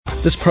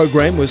This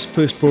program was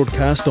first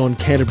broadcast on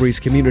Canterbury's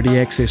community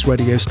access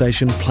radio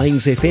station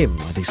Plains FM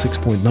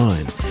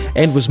 96.9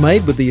 and was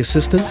made with the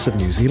assistance of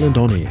New Zealand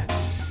On Air.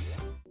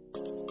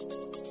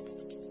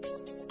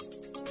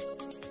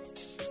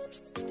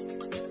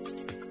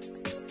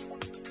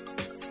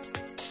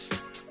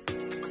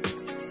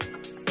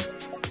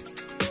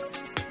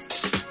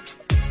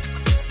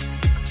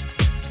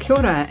 Kia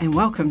ora and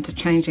welcome to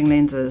Changing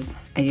Lenses,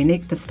 a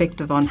unique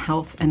perspective on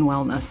health and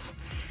wellness.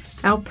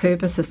 Our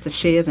purpose is to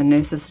share the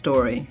nurse's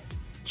story.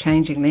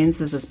 Changing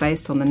Lenses is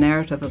based on the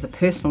narrative of the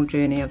personal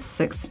journey of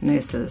 6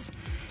 nurses.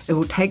 It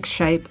will take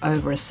shape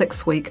over a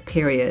 6-week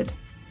period.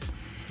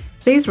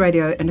 These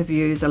radio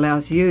interviews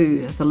allows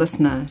you, the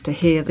listener, to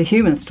hear the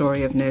human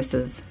story of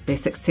nurses, their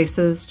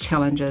successes,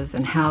 challenges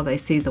and how they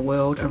see the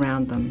world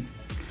around them.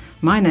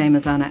 My name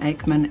is Anna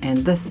Aikman and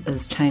this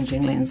is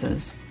Changing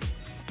Lenses.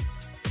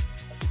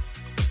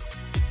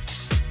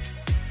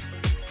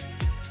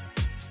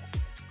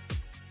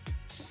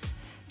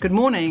 Good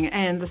morning,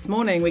 and this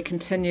morning we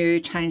continue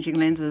Changing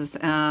Lenses,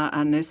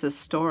 our nurse's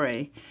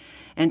story.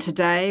 And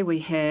today we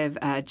have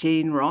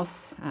Jean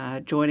Ross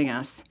joining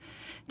us.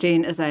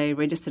 Jean is a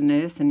registered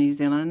nurse in New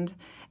Zealand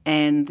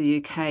and the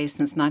UK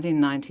since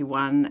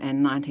 1991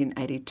 and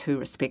 1982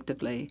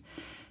 respectively.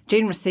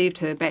 Jean received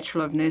her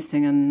Bachelor of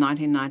Nursing in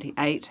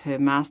 1998, her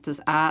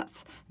Master's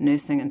Arts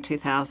Nursing in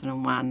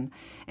 2001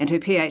 and her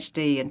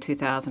PhD in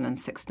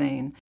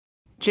 2016.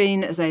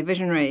 Jean is a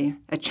visionary,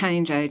 a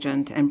change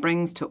agent, and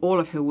brings to all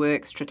of her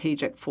work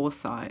strategic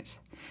foresight.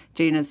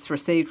 Jean has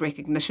received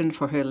recognition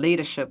for her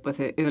leadership with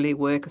her early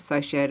work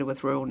associated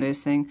with rural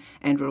nursing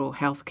and rural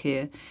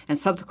healthcare, and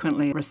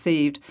subsequently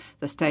received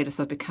the status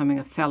of becoming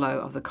a Fellow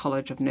of the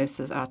College of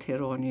Nurses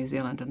Aotearoa New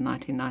Zealand in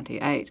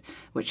 1998,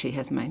 which she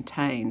has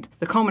maintained.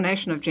 The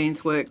culmination of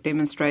Jean's work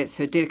demonstrates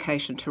her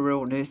dedication to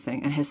rural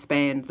nursing and has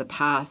spanned the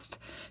past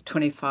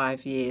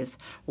 25 years.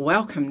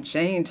 Welcome,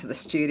 Jean, to the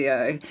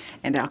studio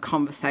and our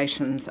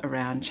conversations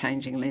around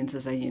Changing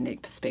Lenses, a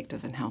unique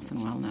perspective in health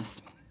and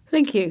wellness.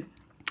 Thank you.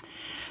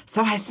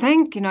 So I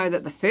think,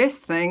 that the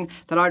first thing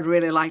that I'd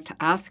really like to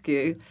ask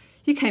you,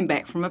 you came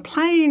back from a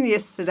plane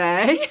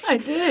yesterday. I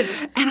did.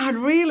 And I'd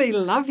really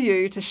love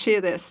you to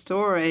share that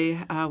story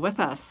with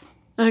us.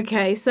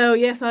 Okay, so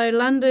yes, I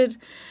landed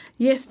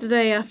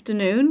yesterday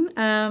afternoon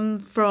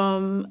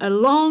from a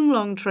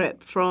long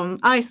trip from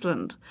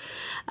Iceland.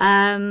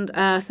 And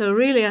so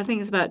really I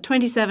think it's about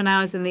 27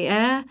 hours in the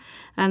air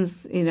and,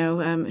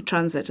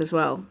 transit as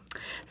well.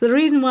 So the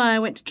reason why I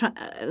went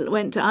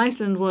to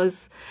Iceland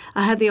was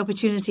I had the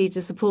opportunity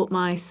to support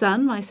my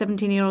son, my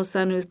 17-year-old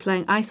son, who was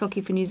playing ice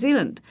hockey for New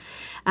Zealand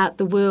at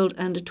the World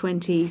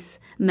Under-20s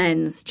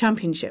Men's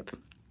Championship.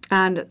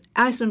 And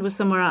Iceland was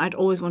somewhere I'd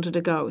always wanted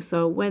to go.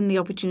 So when the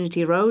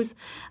opportunity arose,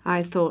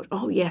 I thought,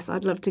 oh, yes,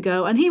 I'd love to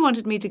go. And he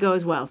wanted me to go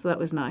as well, so that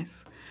was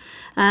nice.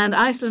 And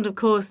Iceland, of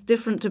course,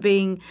 different to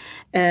being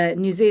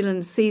New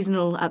Zealand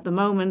seasonal at the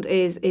moment,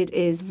 it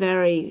is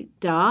very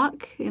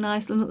dark in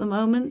Iceland at the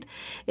moment.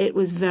 It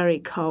was very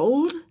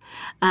cold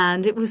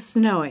and it was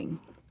snowing.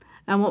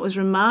 And what was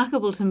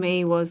remarkable to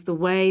me was the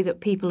way that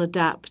people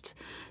adapt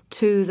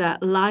to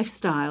that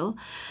lifestyle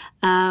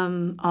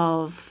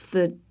of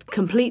the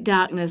complete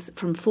darkness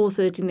from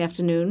 4:30 in the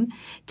afternoon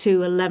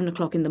to 11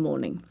 o'clock in the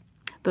morning.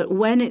 But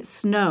when it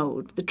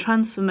snowed, the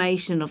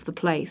transformation of the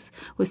place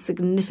was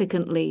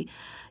significantly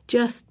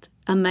just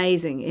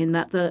amazing in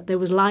that there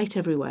was light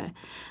everywhere.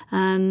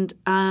 And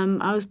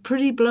I was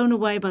pretty blown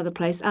away by the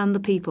place and the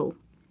people.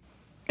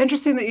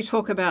 Interesting that you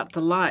talk about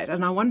the light.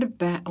 And I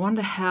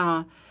wonder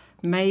how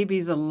maybe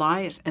the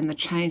light and the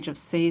change of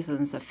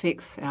seasons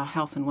affects our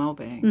health and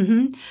well-being.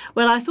 Mm-hmm.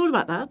 Well, I thought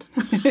about that.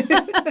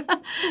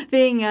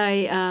 Being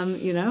a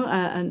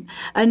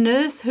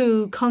nurse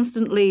who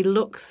constantly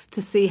looks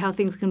to see how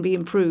things can be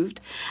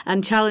improved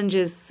and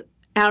challenges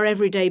our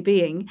everyday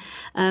being.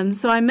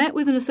 So I met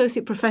with an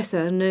associate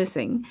professor in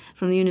nursing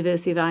from the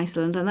University of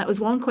Iceland, and that was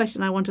one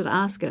question I wanted to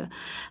ask her.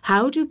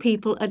 How do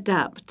people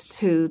adapt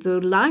to the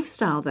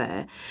lifestyle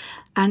there?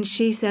 And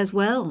she says,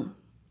 well,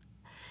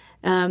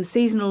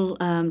 seasonal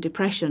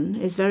depression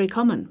is very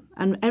common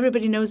and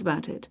everybody knows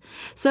about it.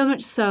 So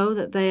much so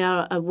that they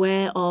are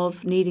aware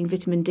of needing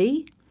vitamin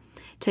D,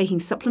 taking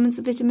supplements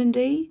of vitamin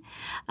D,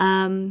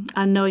 and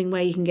knowing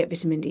where you can get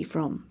vitamin D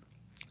from.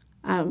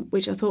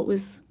 Which I thought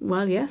was,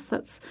 well, yes,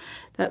 that's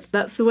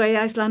the way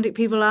Icelandic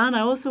people are. And I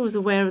also was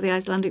aware of the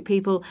Icelandic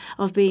people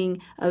of being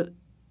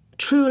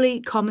truly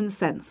common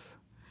sense.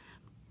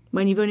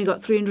 When you've only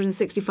got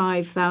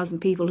 365,000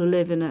 people who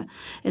live in a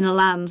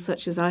land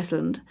such as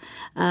Iceland,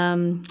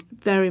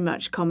 very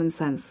much common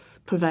sense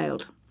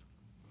prevailed.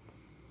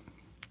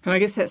 And I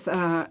guess that's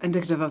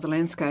indicative of the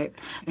landscape.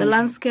 The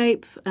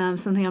landscape,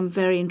 something I'm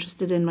very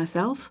interested in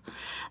myself,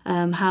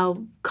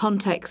 how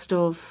context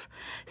of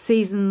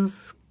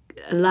seasons,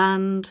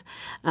 land,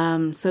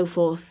 so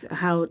forth,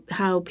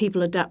 how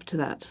people adapt to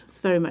that. It's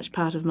very much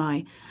part of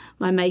my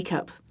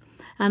makeup.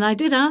 And I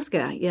did ask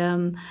her,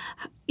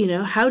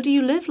 how do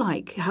you live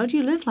like? How do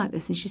you live like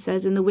this? And she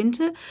says, in the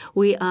winter,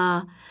 we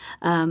are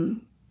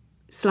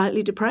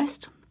slightly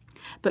depressed.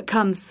 But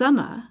come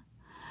summer,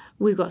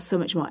 We've got so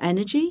much more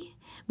energy.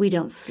 We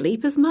don't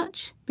sleep as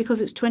much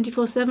because it's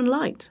 24/7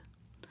 light.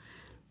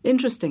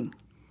 Interesting.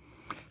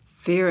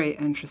 Very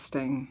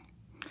interesting.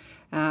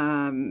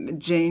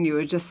 Jean, you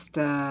were just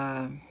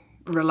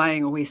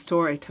relaying a wee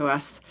story to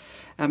us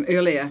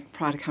earlier,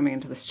 prior to coming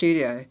into the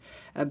studio,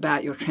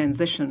 about your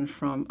transition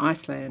from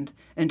Iceland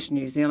into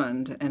New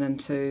Zealand and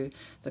into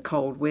the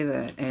cold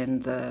weather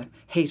and the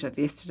heat of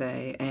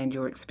yesterday, and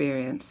your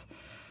experience,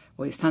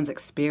 or your son's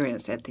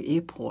experience at the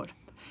airport.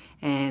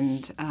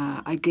 And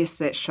I guess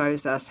that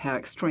shows us how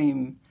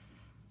extreme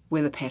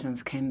weather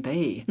patterns can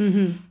be.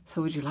 Mm-hmm.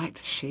 So would you like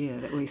to share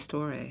that wee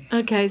story?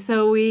 Okay,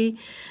 so we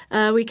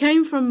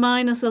came from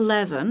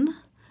 -11,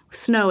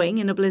 snowing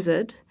in a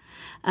blizzard,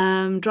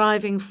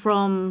 driving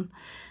from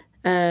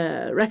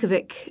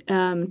Reykjavik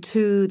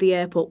to the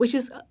airport, which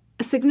is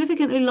a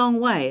significantly long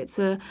way. It's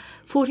a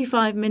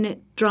 45-minute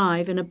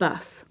drive in a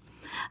bus.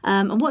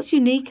 And what's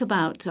unique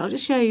about, I'll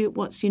just show you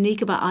what's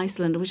unique about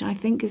Iceland, which I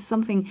think is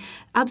something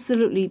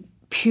absolutely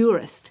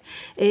purest,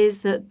 is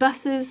that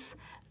buses,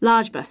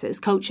 large buses,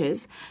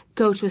 coaches,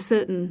 go to a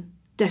certain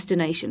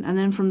destination. And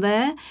then from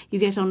there, you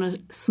get on a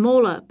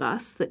smaller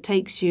bus that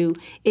takes you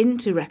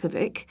into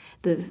Reykjavik,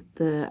 the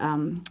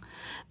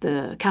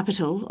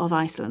capital of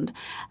Iceland.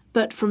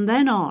 But from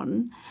then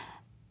on,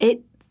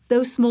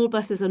 those small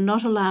buses are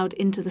not allowed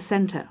into the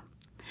centre.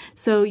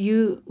 So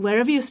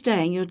wherever you're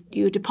staying,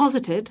 you're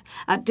deposited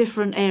at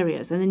different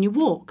areas, and then you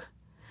walk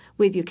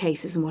with your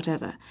cases and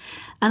whatever.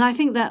 And I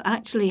think that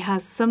actually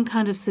has some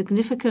kind of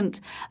significant,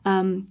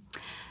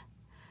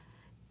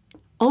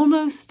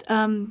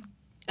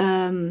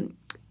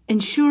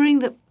 ensuring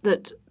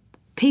that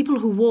people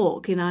who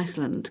walk in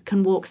Iceland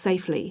can walk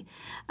safely,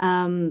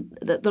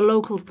 that the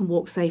locals can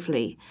walk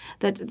safely,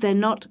 that they're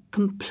not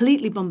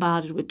completely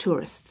bombarded with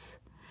tourists.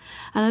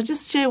 And I'll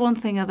just share one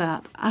thing of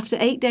that. After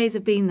 8 days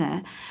of being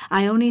there,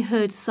 I only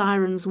heard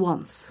sirens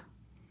once.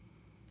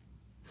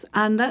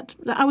 And that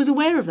I was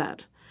aware of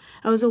that.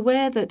 I was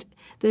aware that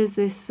there's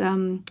this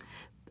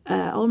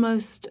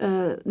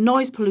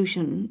noise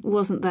pollution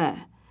wasn't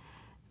there.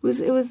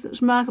 It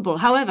was remarkable.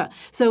 However,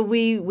 so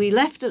we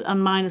left it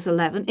on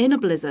 -11 in a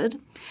blizzard.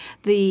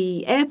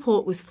 The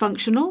airport was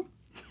functional.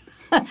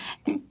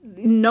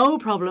 No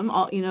problem.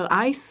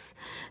 Ice,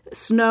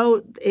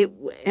 snow,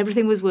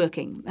 everything was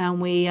working.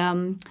 And we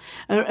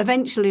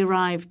eventually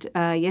arrived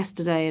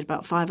yesterday at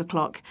about 5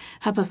 o'clock,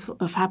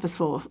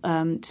 Happersfjord,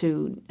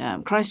 to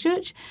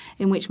Christchurch,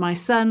 in which my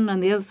son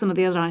and some of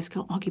the other ice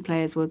hockey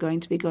players were going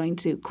to be going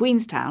to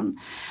Queenstown.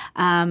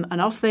 And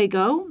off they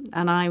go.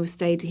 And I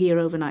stayed here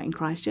overnight in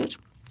Christchurch.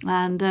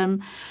 And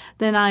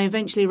then I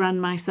eventually rang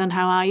my son,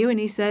 "How are you?" And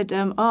he said,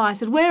 I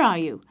said, "Where are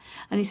you?"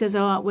 And he says,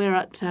 "We're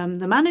at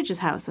the manager's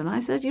house." And I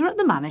said, "You're at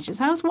the manager's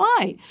house?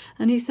 Why?"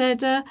 And he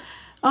said,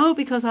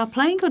 because our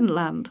plane couldn't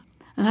land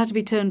and had to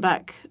be turned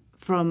back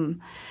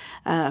from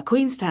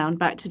Queenstown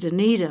back to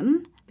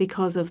Dunedin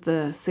because of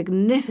the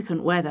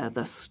significant weather,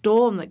 the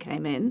storm that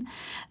came in.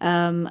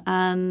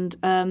 And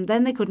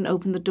then they couldn't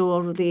open the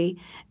door of the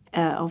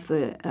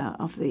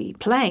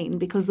plane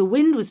because the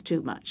wind was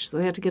too much. So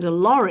they had to get a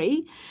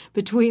lorry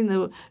between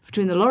the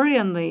lorry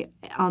and the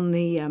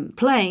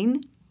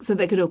plane so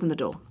they could open the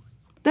door.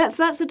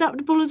 That's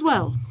adaptable as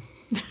well.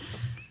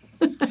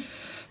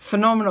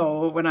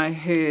 Phenomenal when I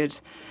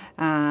heard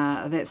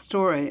that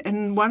story.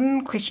 And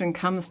one question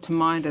comes to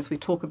mind as we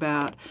talk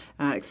about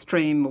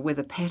extreme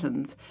weather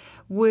patterns.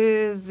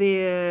 Were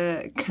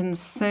there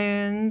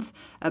concerns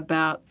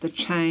about the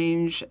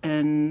change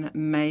in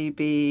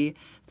maybe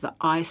the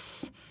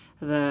ice,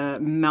 the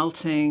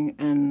melting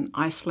in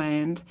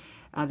Iceland?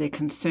 Are there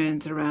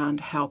concerns around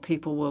how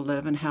people will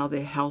live and how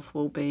their health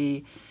will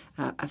be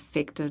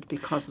affected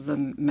because of the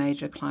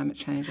major climate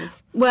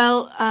changes?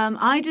 Well,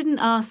 I didn't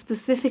ask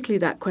specifically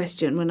that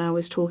question when I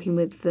was talking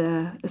with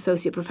the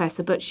associate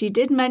professor, but she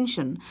did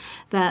mention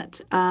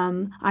that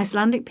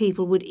Icelandic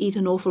people would eat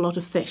an awful lot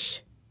of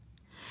fish,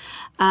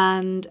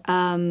 and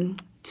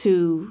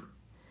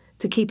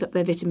to keep up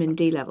their vitamin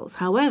D levels.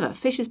 However,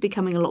 fish is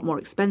becoming a lot more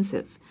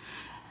expensive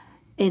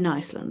in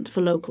Iceland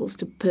for locals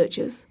to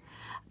purchase,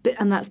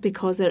 and that's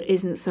because there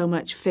isn't so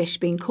much fish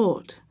being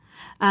caught.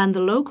 And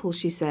the locals,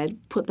 she said,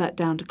 put that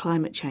down to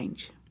climate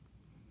change.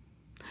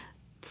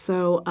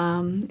 So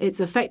it's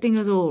affecting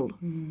us all.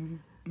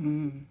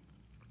 Mm-hmm.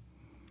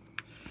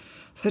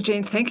 So,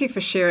 Jean, thank you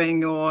for sharing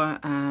your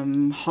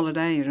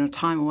holiday and your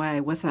time away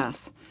with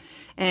us.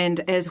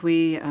 And as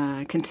we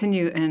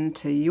continue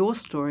into your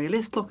story,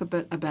 let's talk a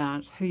bit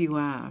about who you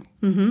are,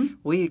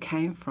 where you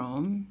came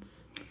from,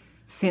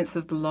 sense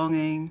of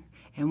belonging,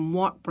 and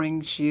what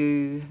brings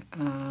you,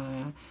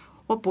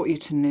 what brought you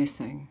to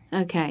nursing?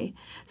 Okay.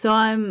 So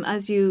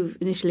as you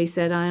initially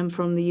said, I am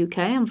from the UK.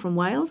 I'm from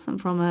Wales. I'm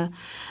from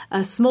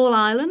a small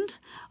island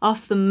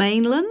off the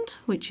mainland,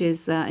 which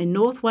is in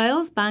North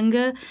Wales,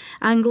 Bangor,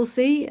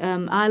 Anglesey,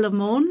 Isle of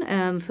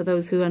Mourne, for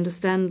those who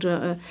understand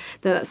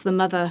that's the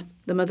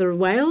mother of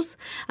Wales.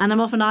 And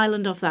I'm off an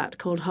island off that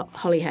called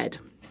Holyhead.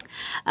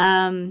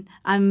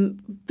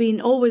 I've been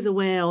always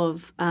aware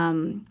of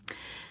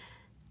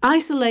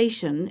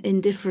isolation in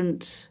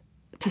different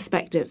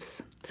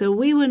perspectives. So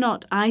we were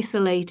not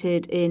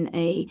isolated in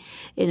a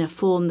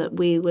form that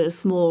we were a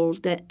small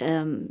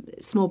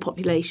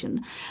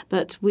population,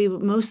 but we were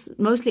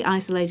mostly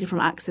isolated from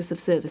access of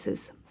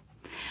services.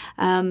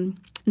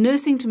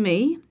 Nursing to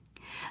me,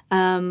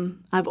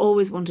 I've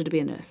always wanted to be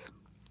a nurse.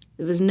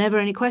 There was never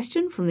any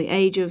question from the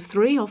age of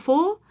 3 or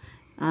 4.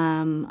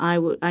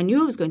 I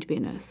knew I was going to be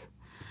a nurse.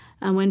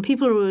 And when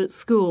people were at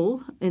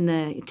school in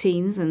their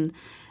teens and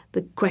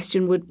the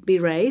question would be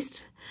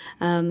raised,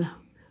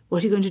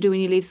 what are you going to do when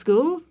you leave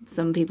school?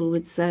 Some people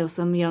would say, or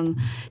some young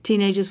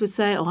teenagers would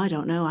say, I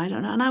don't know.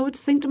 And I would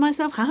think to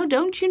myself, how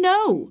don't you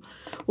know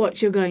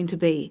what you're going to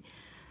be?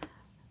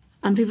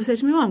 And people say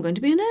to me, I'm going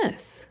to be a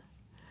nurse.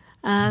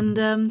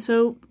 And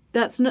so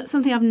that's not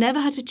something I've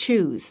never had to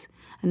choose.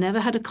 I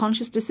never had a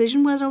conscious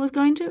decision whether I was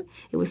going to.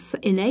 It was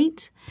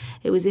innate.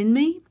 It was in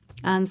me.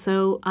 And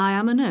so I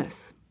am a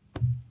nurse.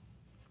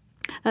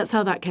 That's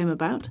how that came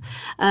about.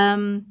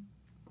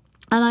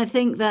 And I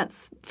think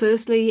that's,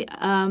 firstly,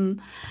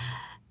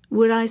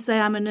 would I say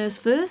I'm a nurse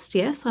first?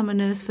 Yes, I'm a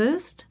nurse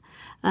first.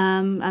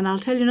 And I'll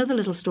tell you another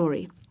little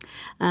story.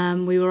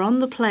 We were on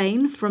the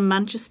plane from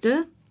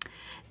Manchester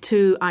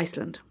to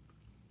Iceland.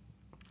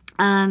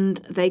 And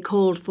they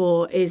called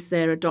for, is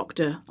there a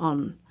doctor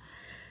on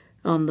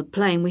the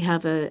plane? We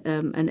have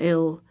an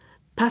ill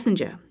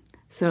passenger.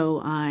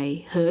 So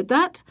I heard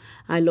that.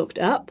 I looked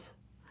up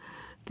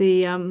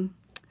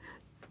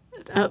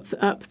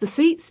up the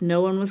seats,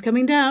 no one was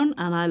coming down,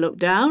 and I looked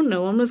down,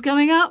 no one was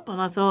coming up,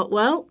 and I thought,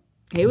 well,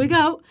 here we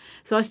go.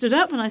 So I stood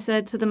up and I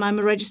said to them, I'm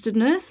a registered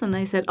nurse, and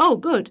they said, oh,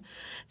 good.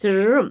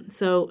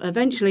 So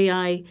eventually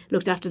I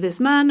looked after this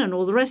man and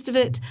all the rest of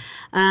it,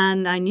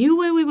 and I knew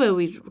where we were.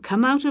 We'd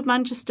come out of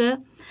Manchester,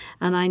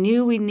 and I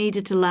knew we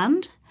needed to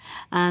land,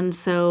 and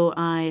so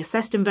I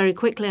assessed him very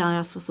quickly. I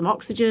asked for some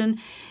oxygen.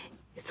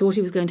 Thought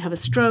he was going to have a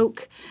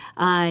stroke.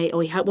 He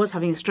was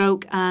having a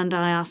stroke, and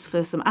I asked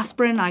for some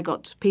aspirin. I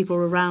got people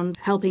around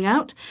helping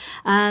out,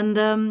 and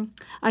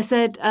I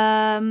said,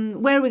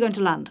 where are we going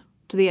to land?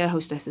 To the air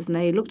hostesses, and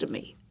they looked at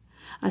me.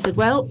 I said,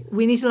 well,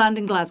 we need to land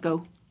in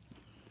Glasgow.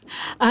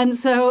 And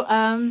so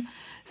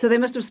they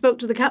must have spoke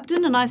to the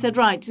captain, and I said,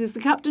 right, is the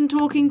captain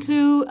talking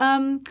to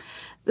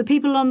the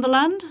people on the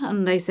land?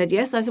 And they said,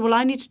 yes. I said, well,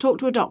 I need to talk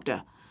to a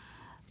doctor.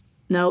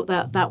 No,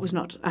 that was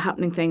not a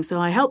happening thing.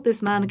 So I helped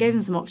this man, I gave him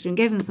some oxygen,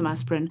 gave him some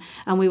aspirin,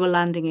 and we were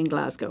landing in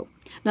Glasgow.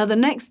 Now, the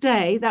next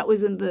day, that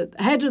was in the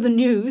head of the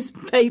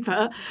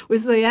newspaper,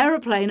 was the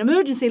aeroplane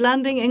emergency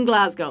landing in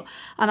Glasgow.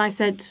 And I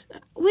said,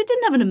 we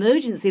didn't have an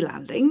emergency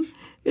landing.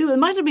 There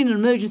might have been an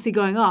emergency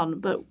going on.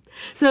 But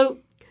so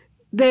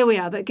there we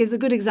are. That gives a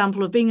good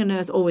example of being a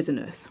nurse, always a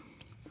nurse.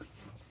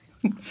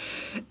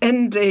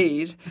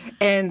 Indeed.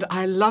 And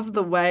I love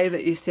the way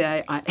that you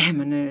say, I am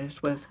a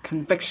nurse, with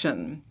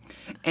conviction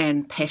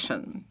and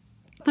passion.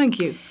 Thank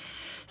you.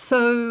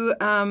 So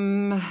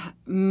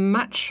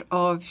much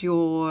of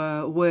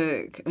your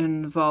work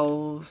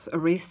involves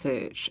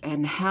research.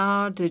 And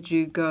how did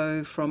you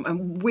go from,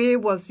 and where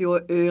was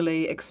your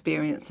early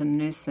experience in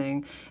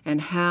nursing,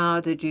 and how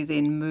did you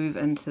then move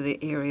into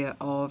the area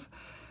of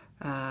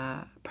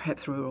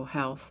perhaps rural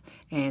health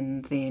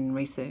and then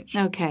research?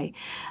 Okay.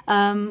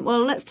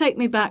 Well, let's take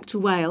me back to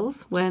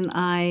Wales when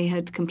I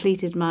had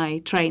completed my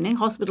training,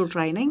 hospital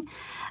training,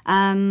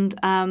 and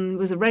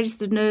was a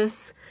registered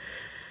nurse.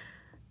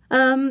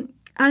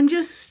 And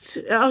just,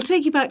 I'll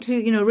take you back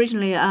to,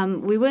 originally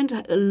we weren't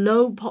a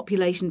low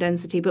population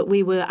density, but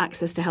we were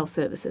access to health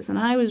services. And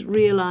I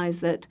realised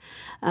that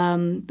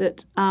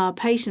that our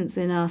patients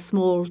in our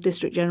small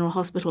district general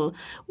hospital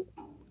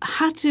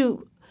had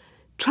to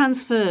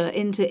transfer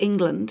into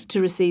England to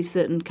receive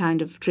certain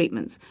kind of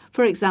treatments.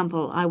 For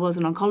example, I was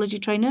an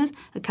oncology trained nurse,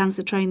 a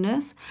cancer trained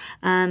nurse,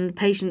 and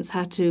patients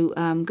had to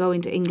go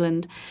into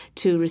England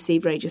to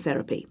receive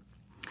radiotherapy.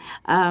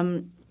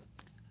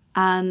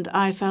 And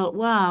I felt,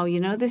 wow,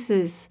 this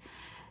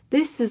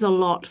is a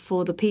lot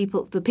for the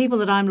people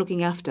that I'm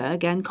looking after.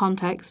 Again,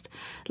 context.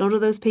 A lot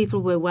of those people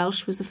were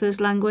Welsh was the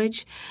first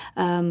language.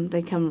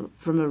 They come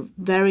from a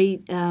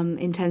very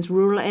intense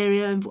rural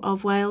area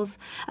of Wales,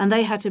 and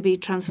they had to be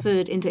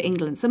transferred into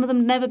England. Some of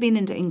them never been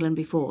into England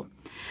before.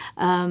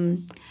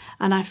 And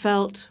I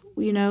felt,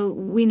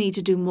 we need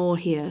to do more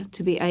here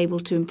to be able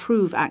to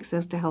improve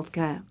access to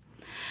healthcare.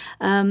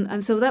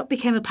 And so that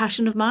became a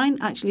passion of mine,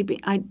 actually,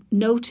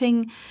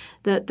 noting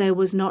that there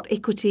was not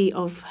equity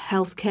of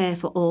healthcare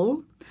for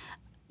all.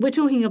 We're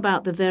talking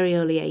about the very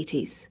early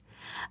 80s.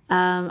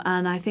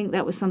 And I think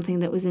that was something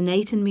that was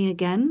innate in me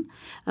again,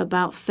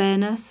 about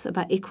fairness,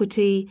 about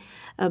equity,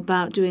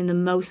 about doing the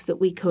most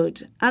that we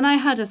could. And I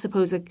had, I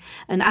suppose, an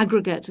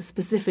aggregate, a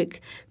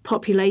specific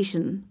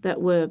population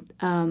that were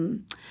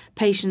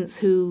patients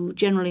who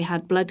generally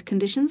had blood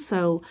conditions,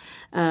 so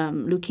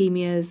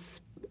leukemias.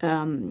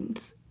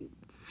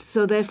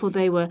 So therefore,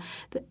 they were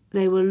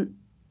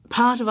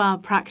part of our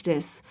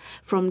practice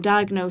from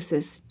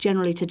diagnosis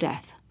generally to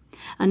death.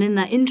 And in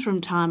that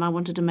interim time, I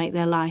wanted to make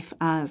their life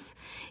as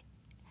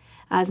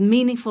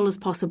meaningful as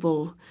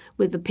possible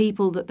with the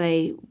people that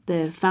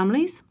their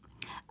families,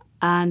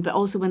 but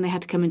also when they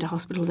had to come into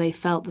hospital, they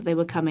felt that they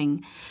were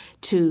coming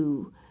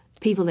to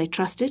people they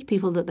trusted,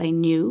 people that they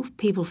knew,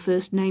 people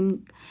first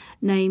name,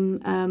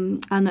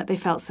 and that they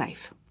felt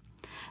safe.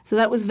 So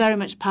that was very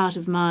much part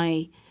of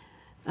my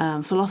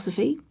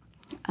philosophy,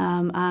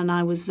 and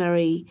I was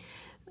very,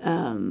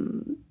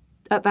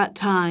 at that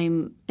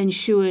time,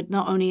 ensured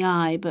not only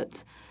I,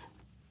 but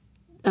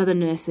other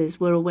nurses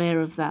were aware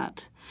of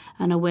that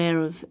and aware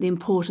of the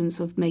importance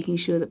of making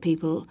sure that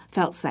people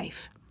felt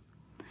safe.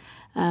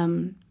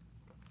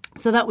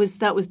 So that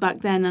was back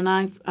then, and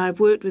I've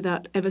worked with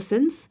that ever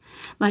since.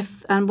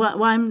 And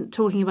why I'm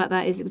talking about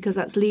that is because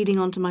that's leading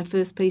on to my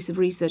first piece of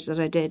research that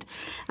I did,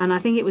 and I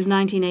think it was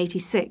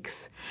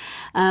 1986.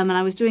 And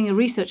I was doing a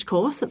research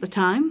course at the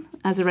time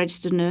as a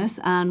registered nurse,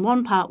 and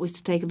one part was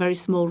to take a very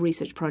small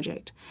research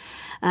project.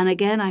 And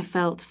again, I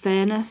felt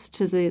fairness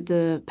to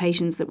the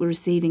patients that were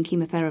receiving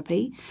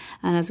chemotherapy.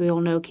 And as we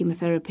all know,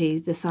 chemotherapy,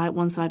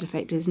 one side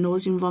effect is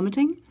nausea and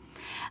vomiting.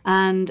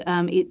 And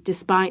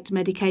despite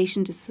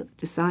medication,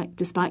 despite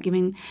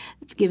giving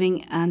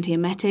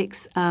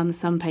antiemetics,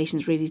 some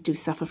patients really do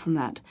suffer from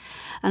that.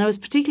 And I was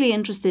particularly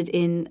interested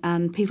in,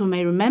 and people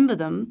may remember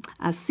them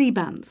as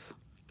C-bands,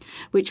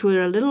 which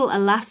were a little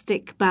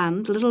elastic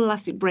band, a little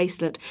elastic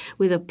bracelet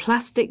with a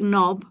plastic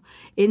knob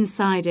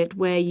inside it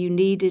where you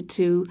needed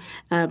to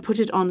put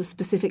it on a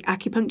specific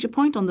acupuncture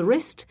point on the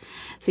wrist.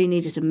 So you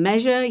needed to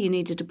measure, you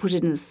needed to put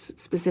it in a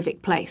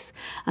specific place.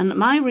 And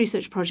my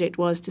research project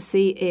was to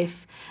see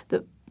if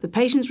the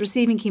patients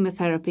receiving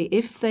chemotherapy,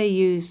 if they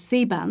use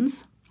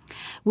C-bands,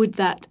 would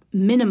that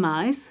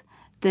minimize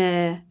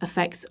their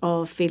effects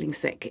of feeling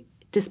sick,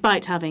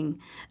 despite having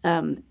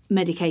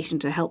medication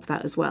to help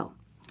that as well.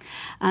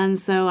 And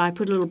so I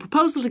put a little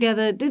proposal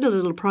together, did a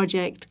little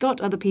project, got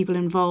other people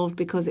involved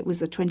because it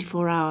was a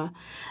 24-hour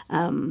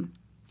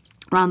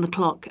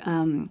round-the-clock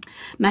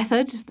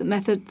method, the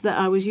method that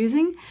I was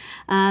using,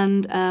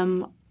 and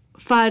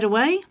fired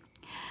away.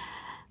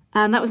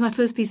 And that was my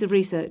first piece of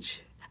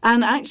research.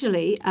 And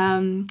actually,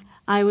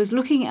 I was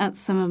looking at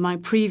some of my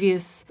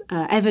previous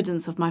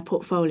evidence of my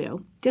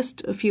portfolio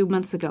just a few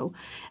months ago,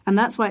 and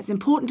that's why it's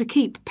important to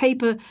keep a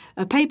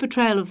paper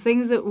trail of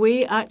things that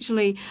we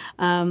actually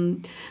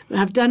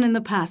have done in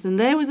the past. And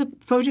there was a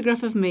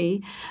photograph of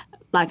me,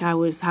 like I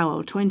was,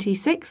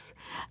 26,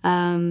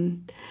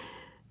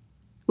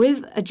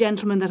 with a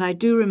gentleman that I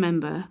do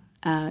remember.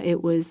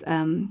 It was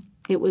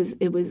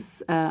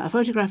a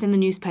photograph in the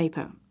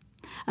newspaper.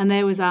 And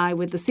there was I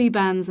with the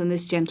C-bands and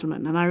this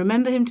gentleman. And I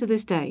remember him to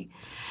this day.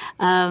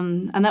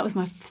 And that was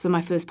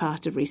my first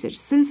part of research.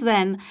 Since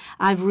then,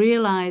 I've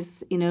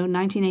realized,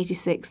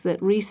 1986,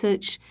 that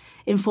research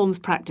informs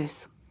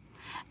practice.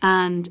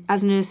 And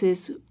as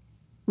nurses,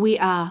 we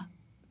are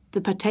the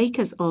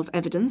partakers of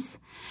evidence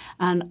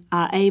and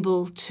are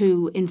able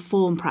to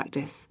inform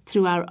practice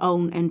through our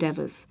own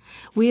endeavours.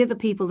 We are the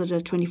people that are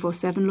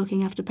 24/7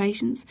 looking after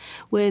patients.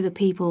 We're the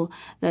people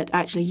that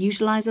actually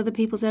utilise other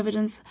people's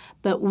evidence,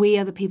 but we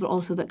are the people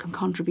also that can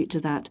contribute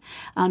to that.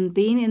 And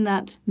being in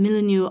that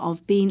milieu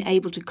of being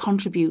able to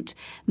contribute,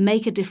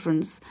 make a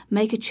difference,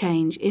 make a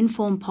change,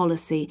 inform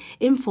policy,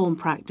 inform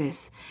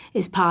practice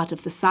is part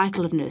of the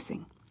cycle of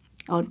nursing,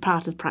 or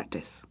part of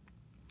practice.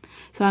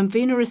 So I've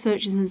been a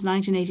researcher since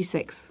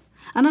 1986,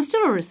 and I'm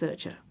still a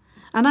researcher,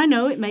 and I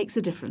know it makes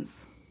a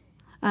difference.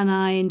 And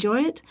I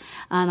enjoy it,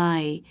 and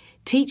I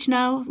teach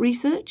now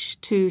research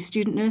to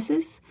student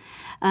nurses,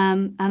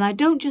 and I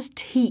don't just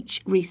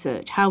teach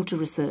research, how to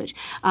research.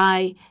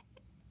 I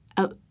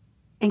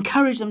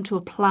encourage them to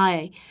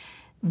apply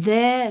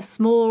their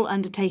small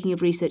undertaking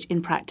of research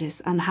in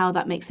practice and how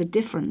that makes a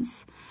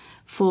difference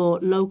for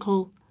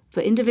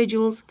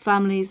individuals,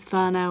 families,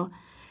 whānau,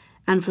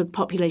 and for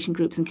population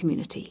groups and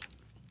community.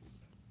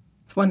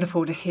 It's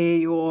wonderful to hear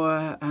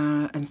your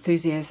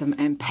enthusiasm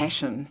and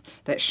passion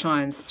that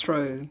shines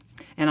through.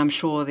 And I'm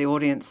sure the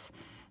audience,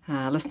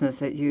 listeners,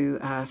 that you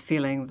are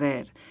feeling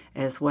that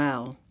as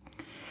well.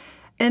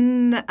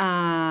 In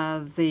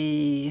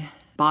the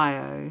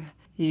bio,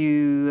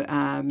 you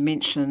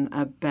mention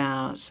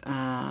about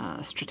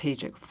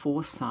strategic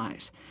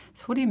foresight.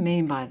 So what do you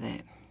mean by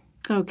that?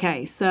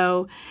 Okay,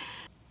 so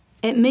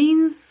it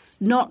means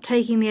not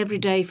taking the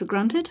everyday for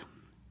granted.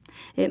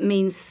 It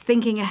means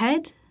thinking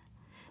ahead,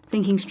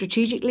 thinking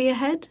strategically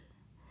ahead,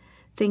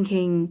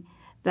 thinking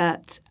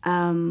that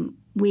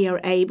we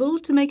are able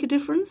to make a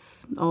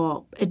difference,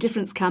 or a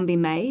difference can be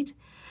made,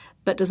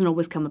 but doesn't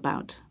always come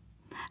about.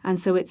 And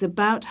so it's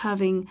about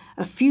having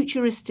a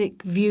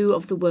futuristic view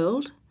of the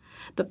world,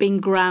 but being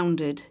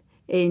grounded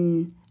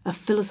in a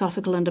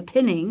philosophical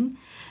underpinning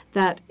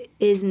that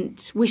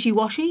isn't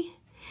wishy-washy.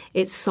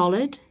 It's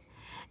solid.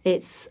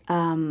 It's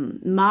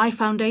my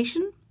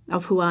foundation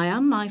of who I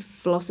am, my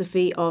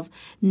philosophy of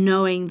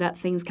knowing that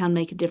things can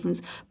make a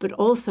difference, but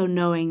also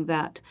knowing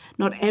that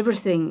not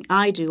everything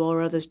I do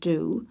or others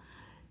do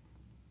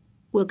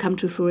will come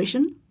to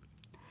fruition,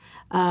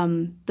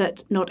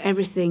 that not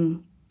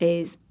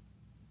everything's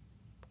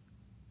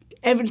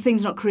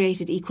not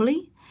created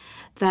equally,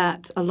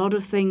 that a lot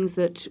of things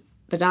that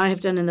I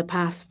have done in the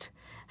past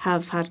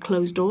have had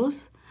closed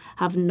doors,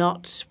 have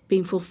not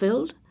been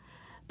fulfilled,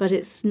 but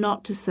it's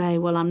not to say,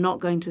 well, I'm not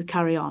going to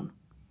carry on.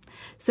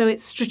 So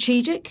it's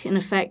strategic in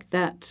effect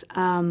that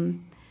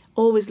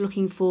always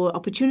looking for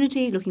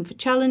opportunity, looking for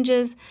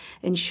challenges,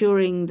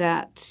 ensuring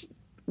that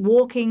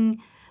walking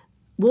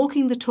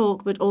the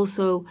talk, but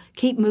also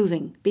keep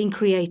moving, being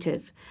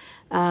creative,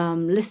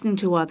 listening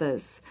to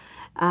others,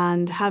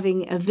 and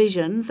having a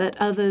vision that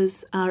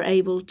others are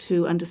able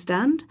to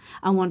understand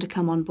and want to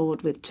come on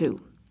board with too.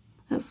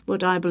 That's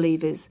what I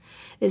believe is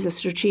a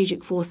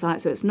strategic foresight.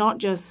 So it's not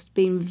just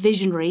being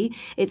visionary;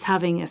 it's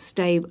having a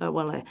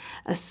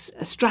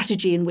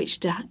strategy in which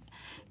to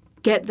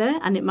get there,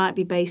 and it might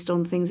be based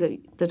on things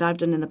that I've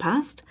done in the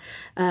past,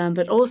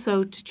 but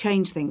also to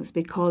change things,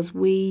 because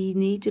we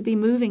need to be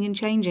moving and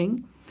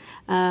changing,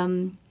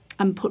 and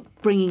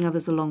bringing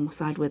others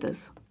alongside with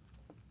us.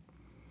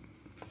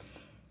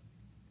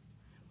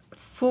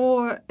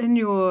 In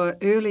your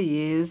early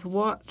years,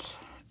 what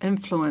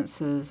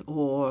influences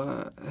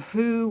or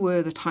who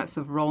were the types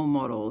of role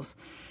models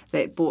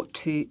that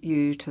brought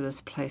you to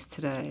this place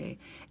today,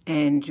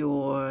 and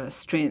your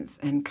strength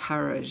and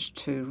courage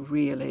to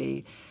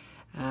really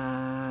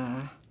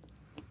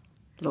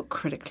look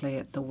critically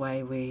at the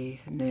way we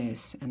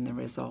nurse and the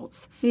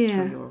results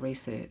through your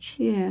research?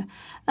 Yeah.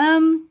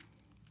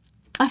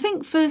 I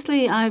think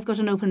firstly I've got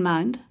an open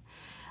mind.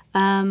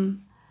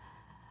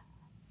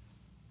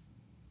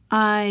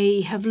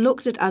 I have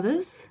looked at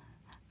others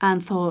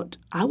and thought,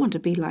 I want to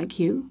be like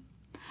you.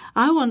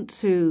 I want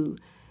to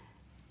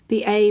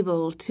be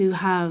able to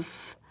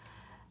have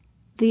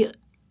the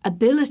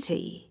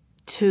ability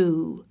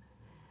to,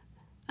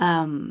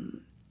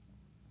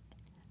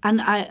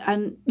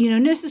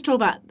 nurses talk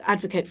about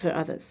advocate for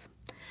others.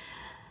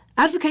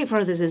 Advocate for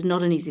others is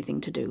not an easy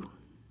thing to do.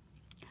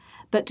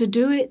 But to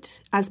do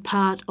it as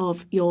part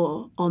of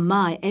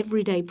my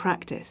everyday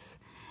practice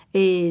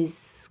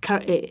it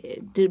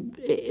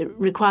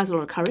requires a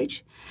lot of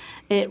courage.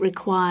 It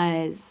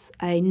requires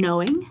a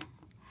knowing,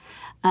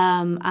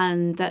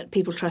 and that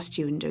people trust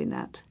you in doing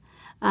that.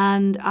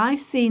 And I've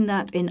seen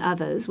that in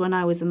others when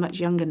I was a much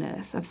younger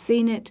nurse. I've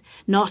seen it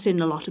not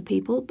in a lot of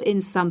people, but in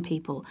some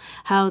people,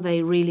 how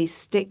they really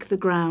stick the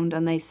ground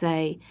and they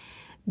say,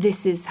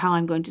 this is how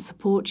I'm going to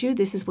support you.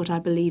 This is what I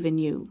believe in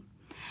you.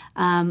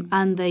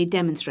 And they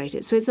demonstrate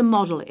it. So it's a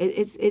model.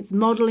 It's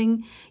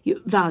modelling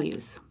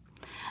values.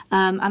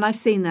 And I've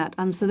seen that.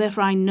 And so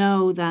therefore I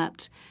know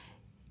that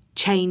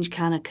change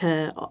can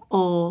occur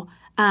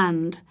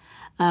and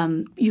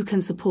you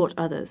can support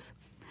others.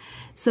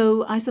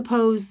 So I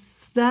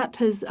suppose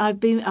I've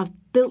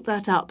built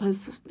that up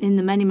in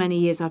the many, many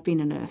years I've been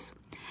a nurse.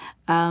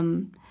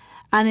 And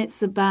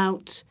it's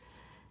about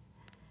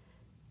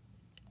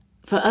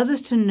for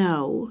others to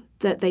know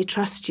that they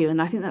trust you. And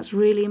I think that's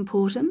really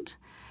important.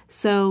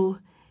 So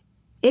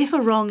if a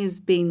wrong is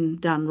being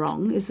done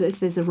wrong, if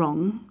there's a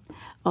wrong,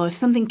 or if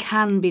something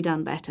can be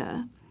done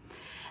better,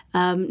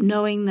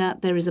 knowing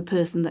that there is a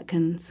person that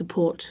can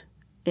support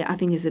it, I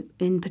think is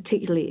in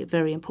particularly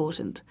very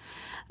important.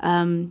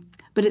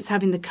 But it's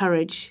having the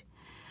courage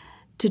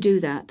to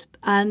do that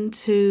and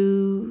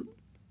to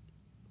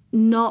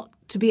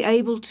be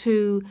able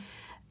to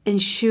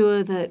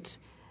ensure that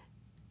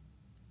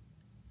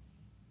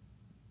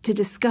to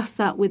discuss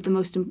that with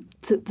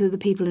the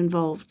people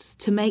involved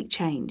to make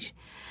change.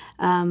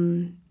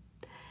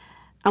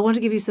 I want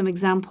to give you some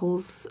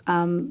examples,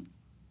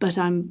 but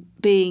I'm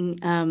going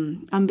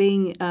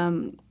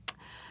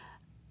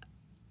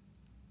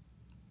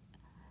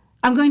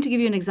to give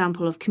you an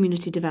example of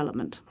community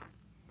development.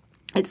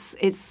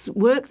 It's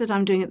work that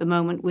I'm doing at the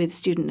moment with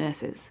student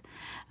nurses.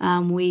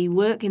 We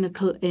work in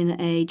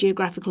a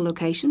geographical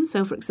location.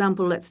 So, for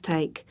example, let's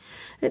take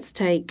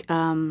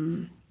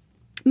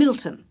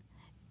Middleton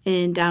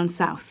in down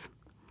south,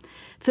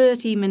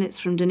 30 minutes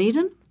from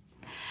Dunedin,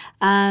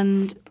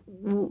 and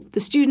the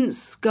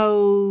students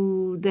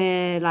go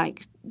there.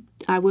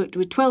 I worked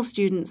with 12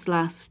 students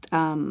last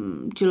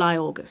July,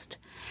 August.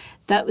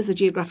 That was the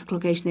geographic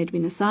location they'd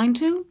been assigned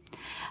to.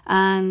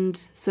 And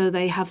so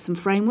they have some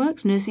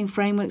frameworks, nursing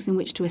frameworks, in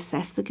which to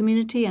assess the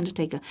community,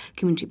 undertake a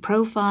community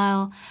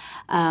profile,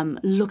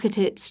 look at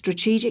it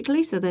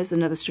strategically. So there's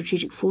another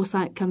strategic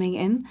foresight coming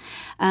in.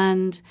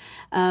 And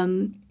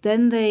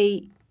then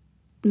they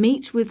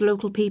meet with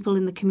local people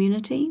in the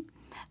community,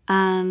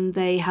 and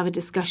they have a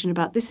discussion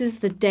about, this is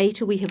the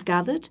data we have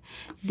gathered,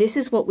 this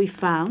is what we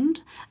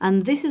found,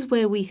 and this is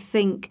where we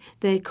think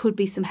there could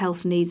be some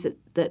health needs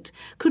that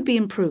could be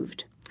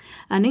improved.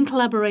 And in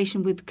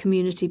collaboration with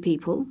community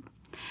people,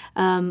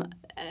 a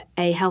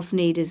health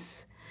need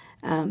is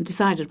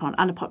decided upon,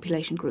 and a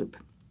population group.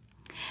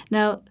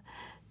 Now,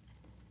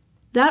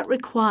 that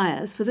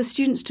requires for the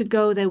students to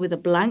go there with a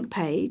blank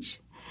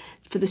page,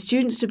 for the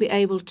students to be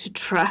able to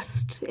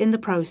trust in the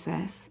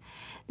process.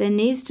 There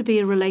needs to be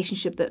a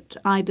relationship that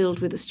I build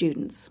with the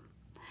students,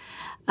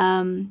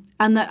 and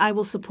that I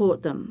will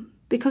support them,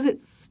 because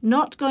it's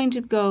not going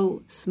to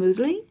go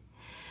smoothly.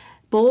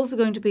 Balls are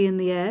going to be in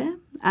the air,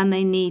 and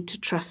they need to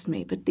trust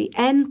me. But the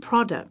end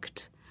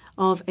product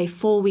of a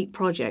 4-week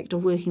project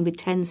of working with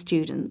 10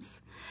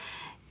 students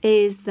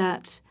is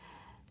that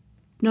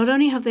not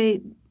only have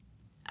they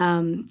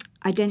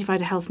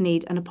identified a health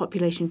need and a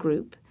population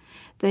group,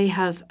 they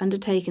have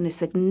undertaken a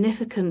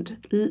significant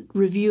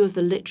review of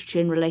the literature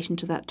in relation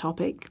to that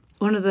topic.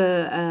 One of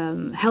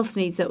the health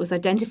needs that was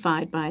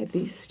identified by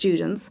these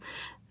students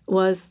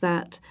was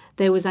that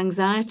there was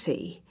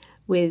anxiety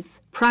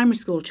with primary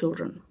school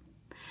children.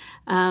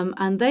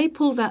 And they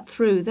pulled that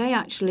through. They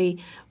actually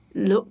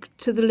looked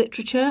to the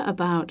literature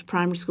about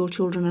primary school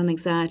children and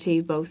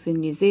anxiety, both in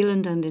New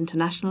Zealand and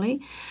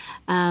internationally.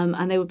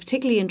 And they were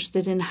particularly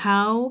interested in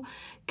how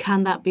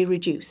can that be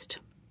reduced.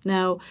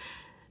 Now,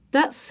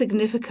 that's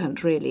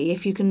significant, really,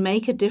 if you can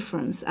make a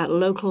difference at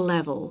local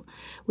level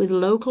with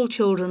local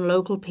children,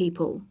 local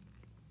people.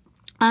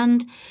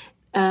 And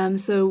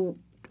so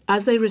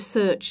as they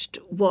researched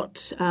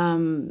what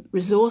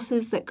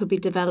resources that could be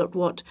developed,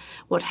 what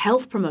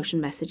health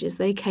promotion messages,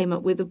 they came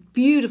up with a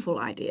beautiful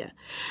idea,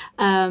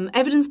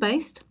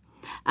 evidence-based,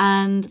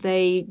 and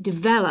they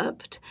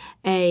developed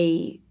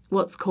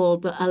what's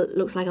called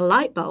looks like a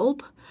light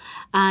bulb,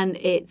 and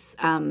it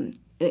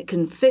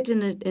can fit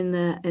in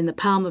the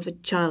palm of a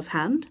child's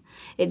hand.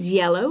 It's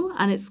yellow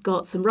and it's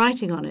got some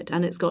writing on it,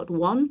 and it's got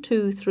 1,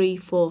 2, 3,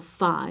 4,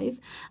 5,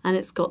 and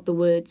it's got the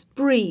words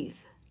breathe.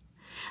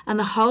 And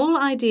the whole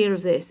idea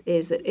of this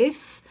is that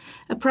if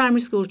a primary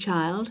school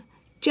child,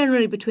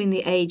 generally between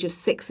the age of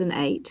 6 and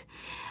 8,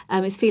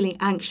 is feeling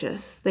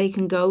anxious, they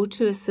can go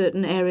to a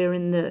certain area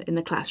in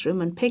the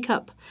classroom and pick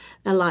up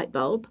a light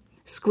bulb,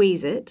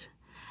 squeeze it,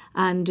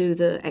 and do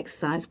the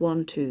exercise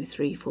 1, 2,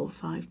 3, 4,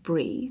 5,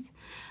 breathe.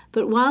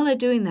 But while they're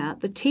doing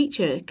that, the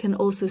teacher can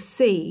also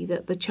see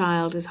that the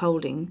child is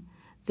holding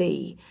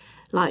the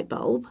light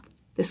bulb,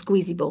 the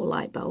squeezy ball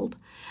light bulb.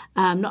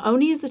 Not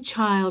only is the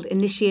child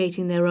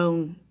initiating their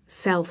own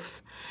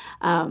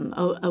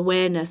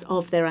self-awareness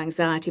of their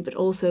anxiety, but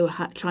also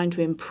trying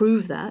to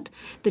improve that,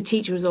 the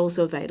teacher is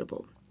also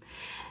available.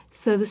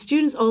 So the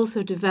students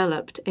also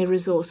developed a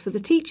resource for the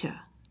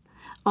teacher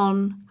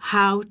on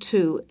how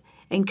to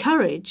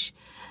encourage,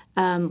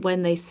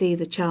 when they see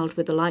the child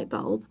with the light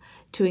bulb,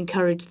 to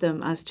encourage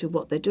them as to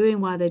what they're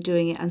doing, why they're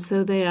doing it. And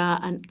so they are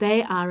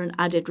an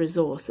added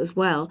resource as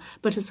well,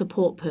 but a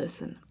support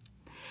person.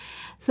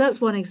 So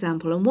that's one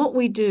example. And what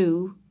we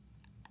do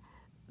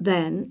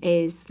then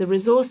is the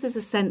resources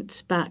are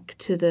sent back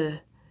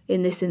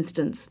in this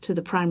instance, to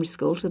the primary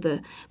school, to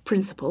the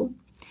principal,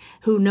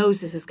 who knows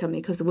this is coming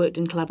because they worked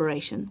in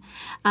collaboration.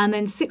 And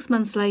then 6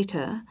 months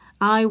later,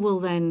 I will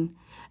then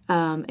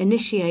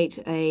initiate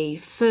a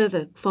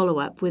further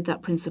follow-up with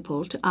that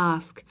principal to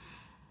ask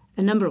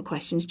a number of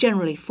questions,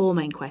 generally 4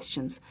 main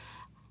questions.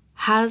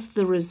 Has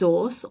the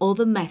resource or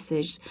the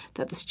message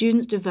that the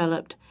students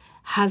developed,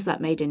 has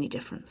that made any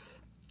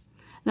difference?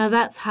 Now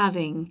that's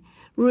having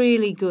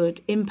really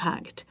good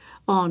impact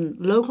on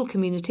local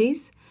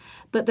communities,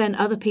 but then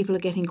other people are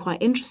getting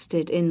quite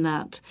interested in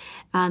that,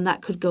 and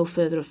that could go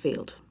further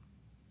afield.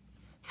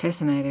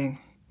 Fascinating.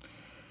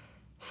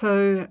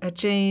 So,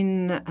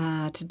 Jean,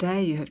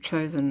 today you have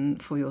chosen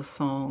for your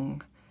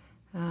song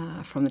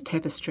from the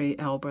Tapestry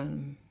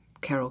album,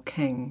 Carole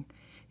King,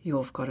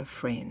 You've Got a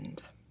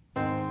Friend.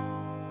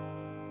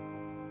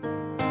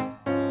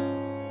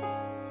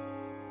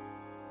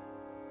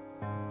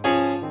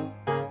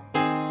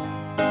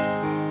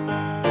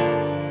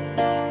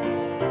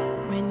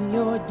 When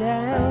you're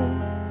down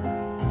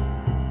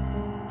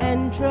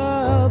and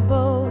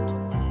troubled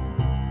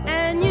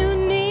and you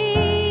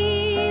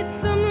need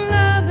some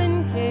love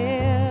and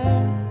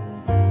care,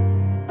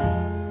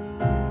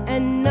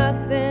 and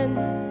nothing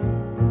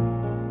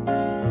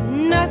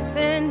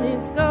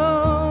is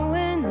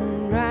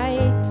going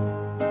right.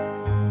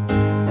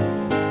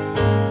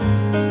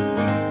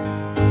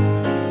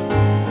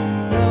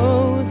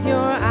 Close your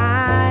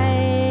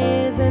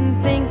eyes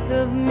and think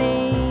of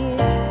me,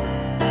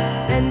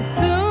 and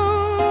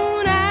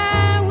soon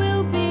I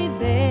will be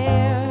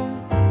there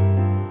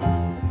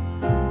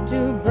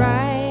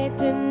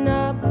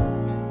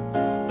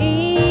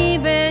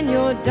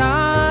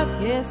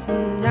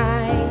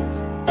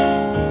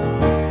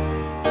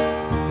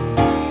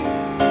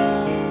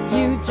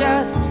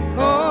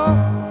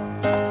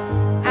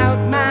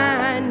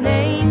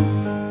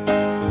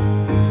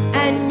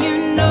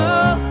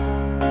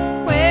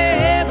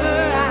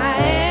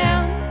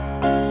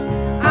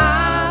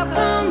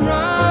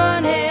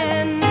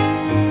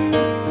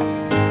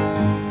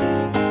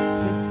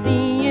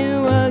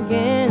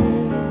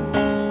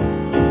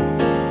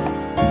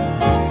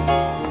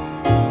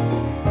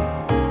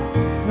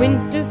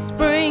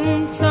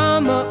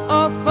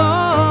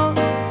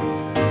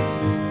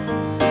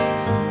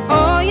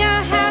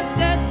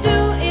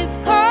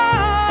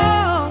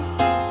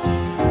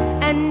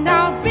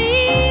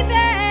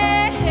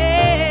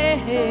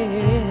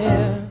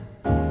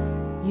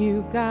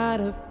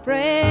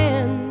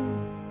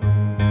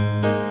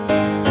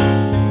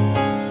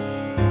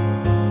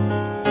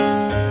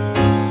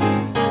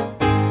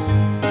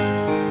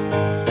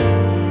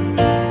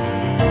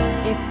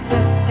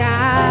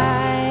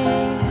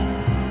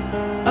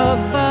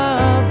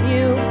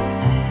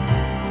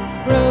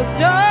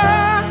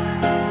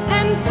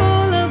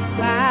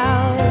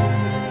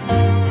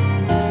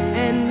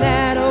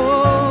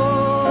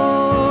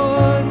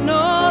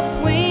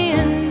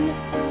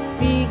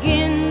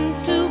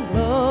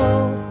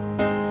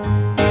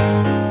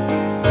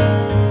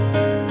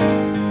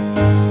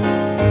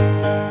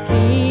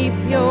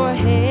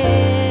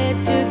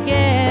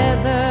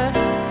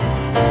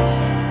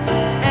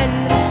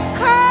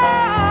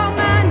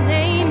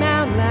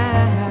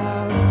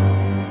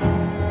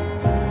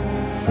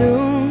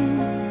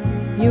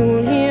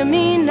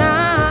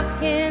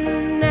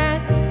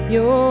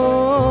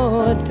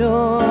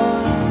door.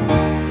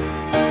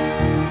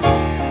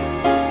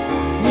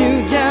 You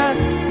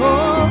just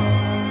call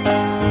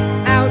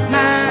out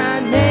my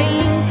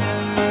name,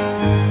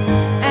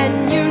 and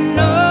you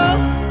know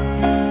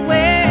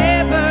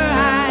wherever I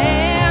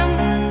am,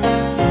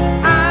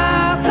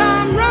 I'll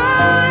come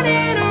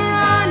running,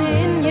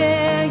 running,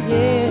 yeah,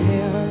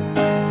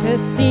 yeah, to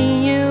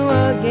see you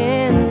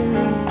again.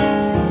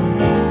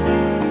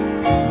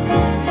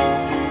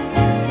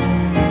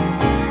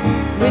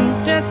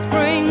 Winter,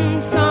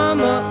 spring,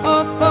 summer,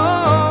 or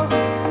fall,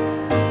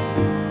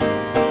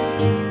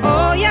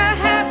 all you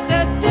have to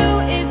do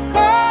is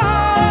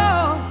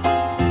call,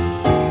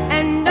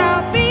 and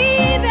I'll be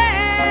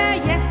there,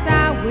 yes I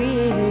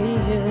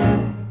will.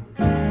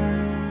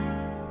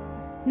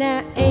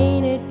 Now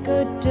ain't it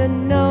good to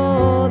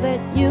know that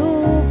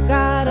you've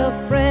got a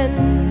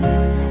friend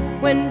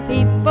when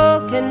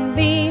people can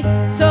be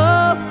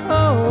so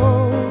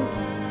cold?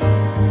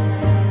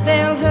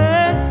 They'll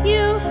hurt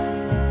you,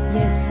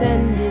 yes,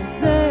 and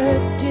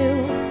desert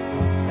you,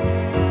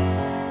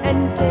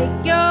 and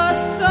take your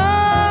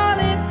soul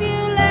if you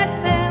let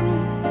them.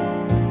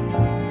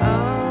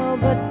 Oh,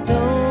 but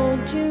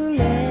don't you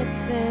let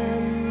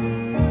them.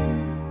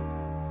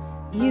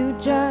 You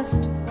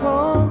just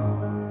call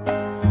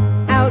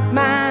out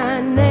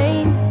my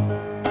name,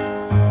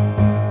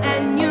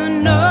 and you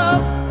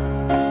know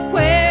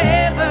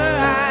wherever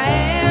I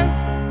am,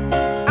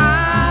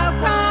 I'll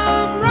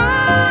come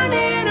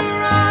running,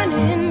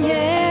 running,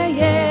 yeah,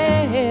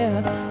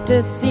 yeah,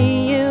 to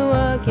see you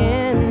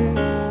again.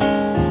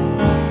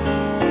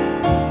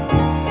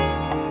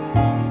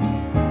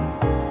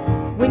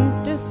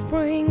 Winter,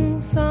 spring,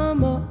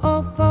 summer,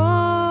 or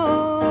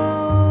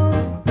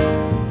fall,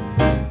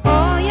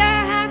 all you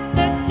have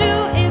to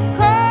do is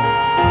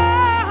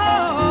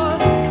call,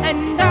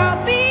 and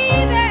I'll be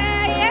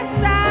there,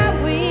 yes I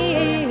will.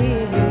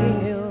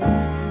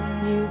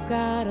 You've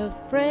got a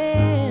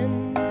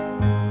friend.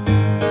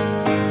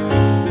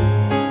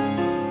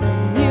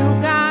 You've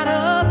got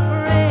a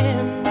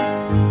friend.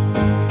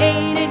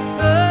 Ain't it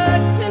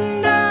good to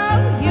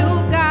know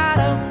you've got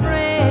a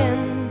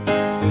friend?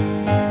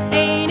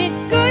 Ain't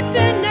it good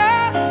to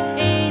know?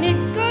 Ain't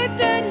it good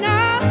to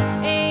know?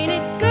 Ain't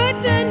it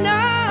good to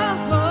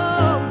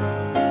know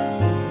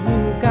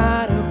you've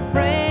got a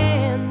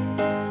friend?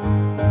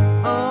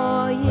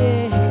 Oh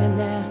yeah,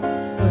 now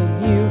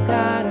you've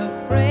got a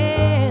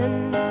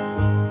friend.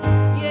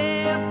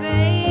 Yeah,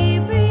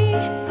 baby,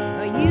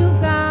 you've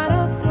got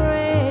a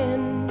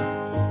friend.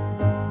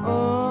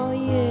 Oh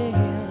yeah,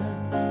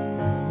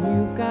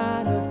 you've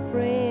got a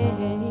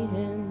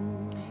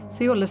friend.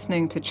 So you're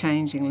listening to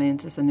Changing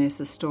Lenses, a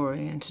nurse's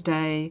story, and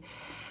today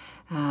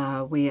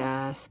we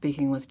are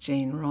speaking with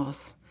Jean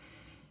Ross.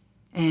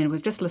 And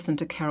we've just listened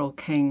to Carole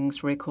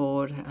King's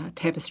record,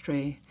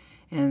 Tapestry,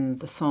 and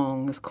the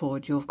song is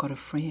called You've Got a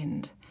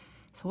Friend.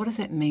 So what does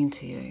that mean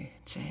to you,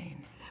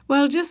 Jean?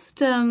 Well,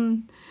 just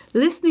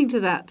listening to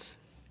that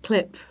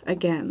clip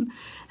again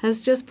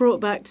has just brought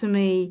back to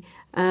me,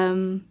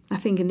 I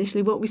think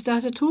initially what we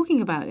started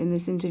talking about in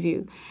this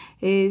interview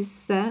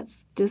is that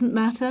doesn't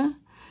matter,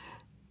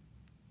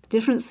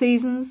 different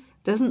seasons,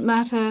 doesn't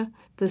matter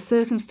the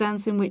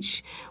circumstance in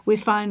which we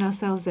find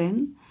ourselves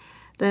in,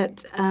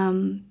 that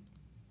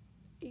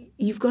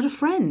you've got a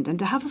friend. And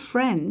to have a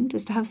friend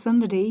is to have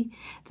somebody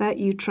that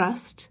you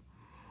trust,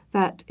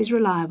 that is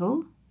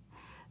reliable,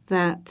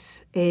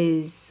 that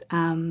is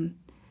a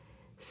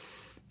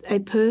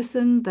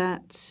person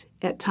that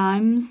at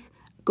times,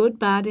 good,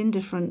 bad,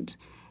 indifferent,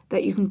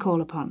 that you can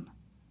call upon.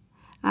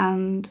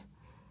 And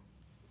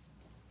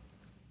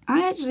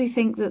I actually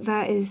think that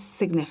that is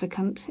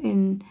significant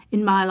in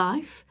my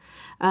life.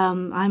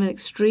 I'm an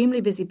extremely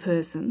busy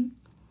person.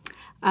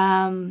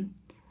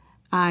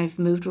 I've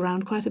moved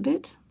around quite a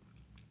bit.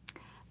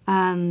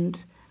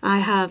 And I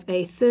have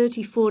a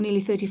 34,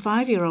 nearly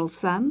 35-year-old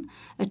son,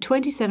 a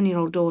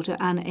 27-year-old daughter,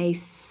 and a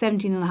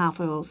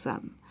 17-and-a-half-year-old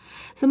son.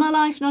 So my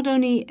life not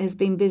only has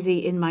been busy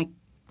in my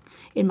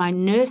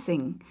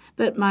nursing,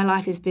 but my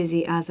life is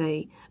busy as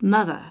a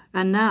mother,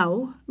 and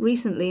now,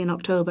 recently in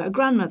October, a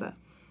grandmother.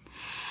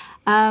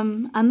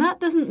 And that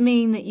doesn't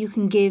mean that you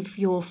can give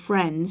your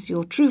friends,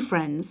 your true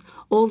friends,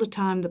 all the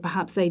time that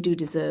perhaps they do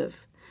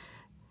deserve.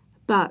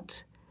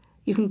 But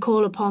you can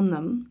call upon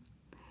them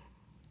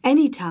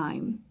any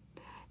time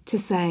to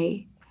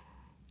say,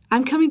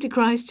 I'm coming to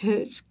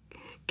Christchurch,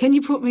 can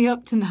you put me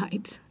up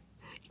tonight?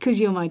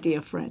 Because you're my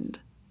dear friend.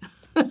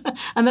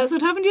 And that's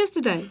what happened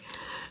yesterday.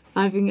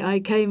 I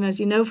came, as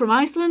you know, from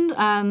Iceland,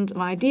 and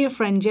my dear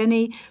friend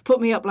Jenny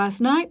put me up last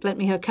night, lent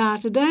me her car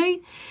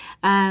today,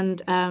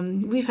 and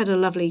we've had a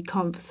lovely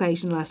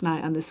conversation last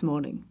night and this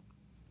morning.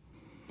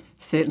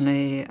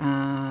 Certainly,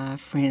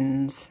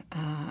 friends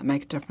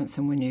make a difference,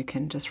 and when you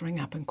can just ring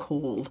up and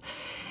call,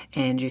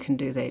 and you can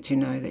do that, you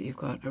know that you've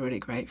got a really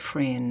great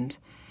friend.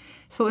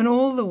 So in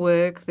all the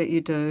work that you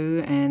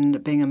do,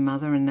 and being a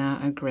mother and now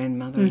a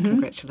grandmother, and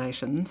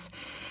congratulations,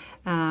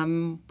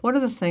 what are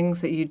the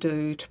things that you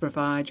do to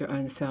provide your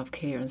own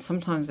self-care? And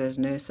sometimes as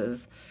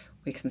nurses,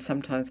 we can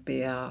sometimes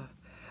be our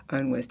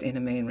own worst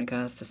enemy in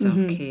regards to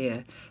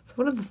self-care. So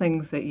what are the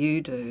things that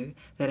you do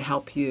that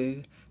help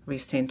you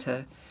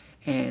recenter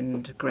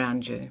and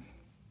ground you?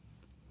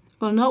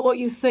 Well, not what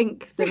you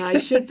think that I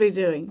should be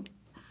doing,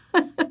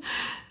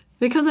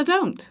 because I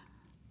don't.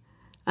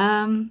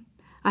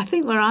 I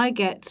think where I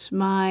get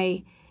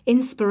my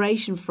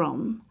inspiration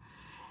from,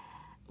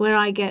 where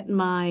I get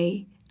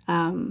my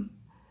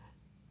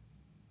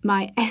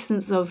my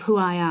essence of who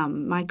I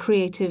am, my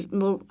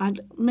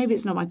maybe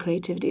it's not my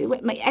creativity,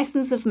 my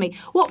essence of me,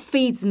 what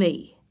feeds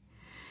me,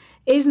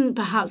 isn't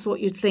perhaps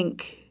what you'd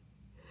think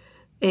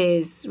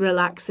is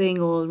relaxing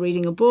or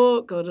reading a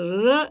book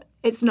or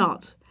It's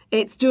not.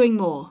 It's doing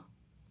more.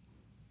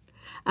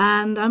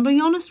 And I'm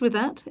being honest with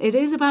that. It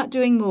is about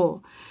doing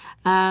more.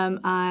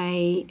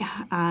 I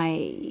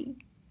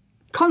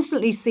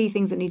constantly see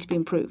things that need to be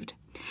improved.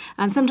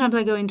 And sometimes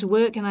I go into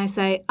work and I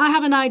say, I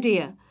have an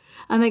idea.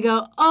 And they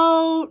go,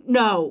 oh,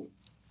 no.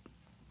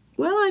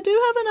 Well, I do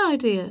have an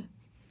idea.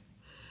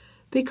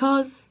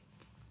 Because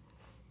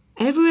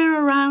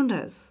everywhere around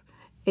us,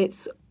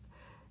 it's,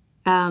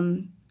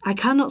 I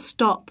cannot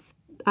stop.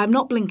 I'm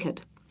not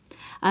blinkered.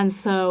 And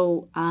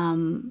so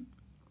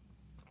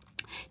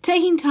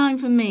taking time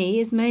for me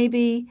is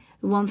maybe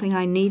the one thing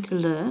I need to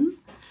learn.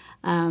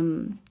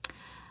 And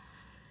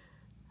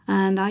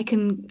I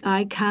can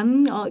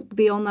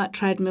be on that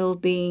treadmill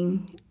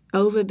being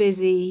over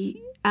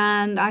busy.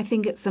 And I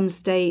think at some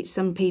stage,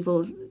 some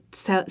people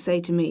say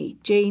to me,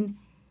 Jean,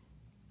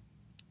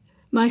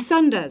 my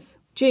son does,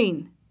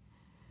 Jean,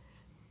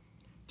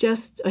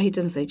 he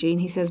doesn't say Jean,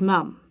 he says,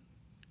 Mum,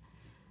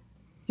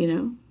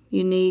 you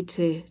need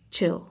to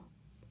chill.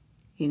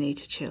 You need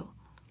to chill.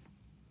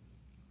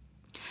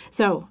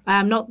 So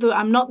I'm not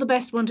the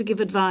best one to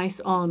give advice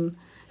on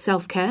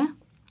self-care.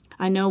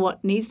 I know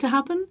what needs to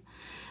happen.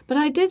 But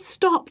I did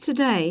stop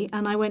today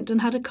and I went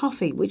and had a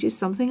coffee, which is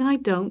something I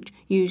don't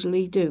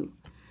usually do.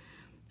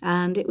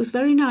 And it was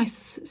very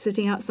nice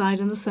sitting outside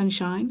in the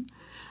sunshine,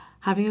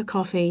 having a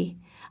coffee.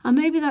 And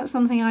maybe that's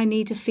something I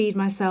need to feed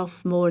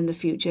myself more in the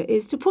future,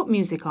 is to put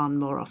music on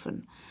more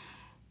often,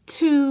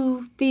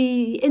 to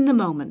be in the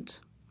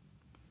moment.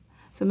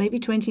 So maybe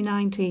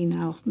 2019,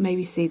 I'll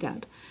maybe see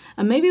that.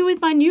 And maybe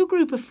with my new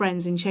group of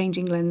friends in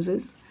Changing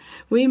Lenses,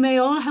 we may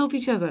all help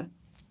each other.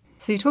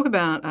 So you talk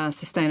about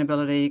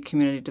sustainability,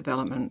 community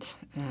development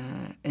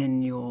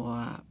in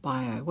your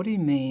bio. What do you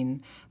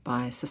mean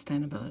by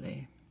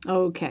sustainability?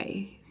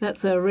 Okay,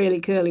 that's a really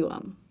curly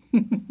one.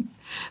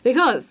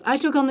 Because I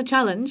took on the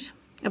challenge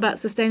about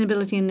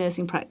sustainability in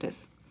nursing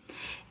practice,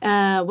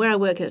 where I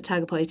work at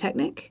Otago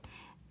Polytechnic.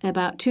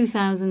 About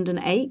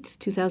 2008,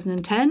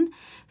 2010,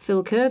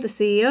 Phil Kerr, the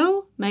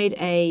CEO, made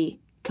a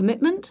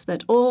commitment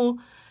that all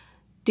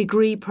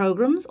degree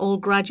programs, all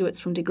graduates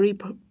from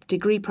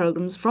degree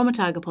programs from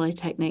Otago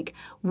Polytechnic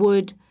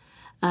would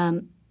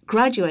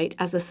graduate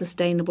as a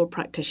sustainable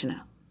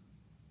practitioner.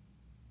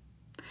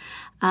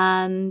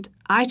 And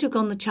I took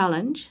on the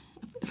challenge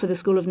for the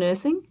School of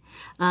Nursing,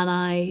 and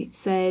I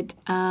said,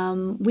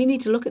 we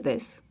need to look at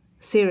this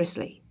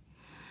seriously,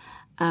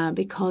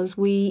 because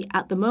we,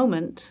 at the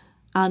moment,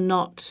 are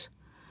not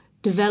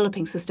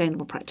developing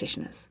sustainable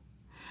practitioners.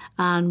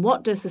 And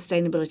what does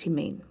sustainability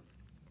mean?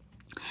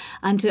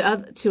 And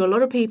to a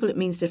lot of people, it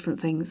means different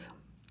things.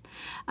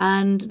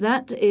 And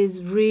that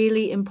is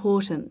really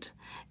important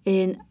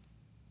in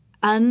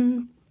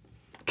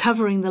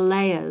uncovering the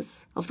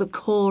layers of the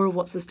core of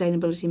what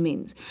sustainability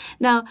means.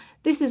 Now,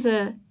 this is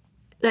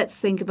let's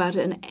think about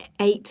it, an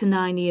 8 to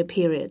 9 year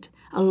period.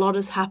 A lot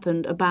has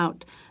happened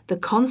about the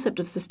concept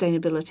of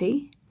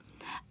sustainability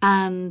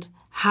and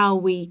how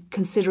we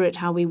consider it,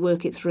 how we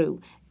work it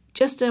through.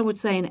 Just, I would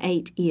say, in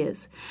 8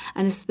 years,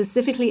 and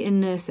specifically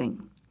in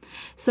nursing.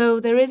 So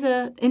there is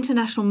an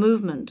international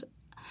movement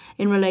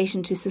in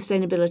relation to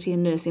sustainability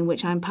in nursing,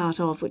 which I'm part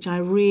of, which I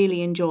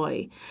really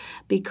enjoy,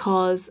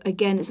 because,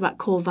 again, it's about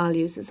core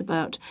values. It's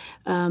about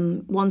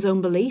one's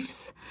own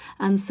beliefs.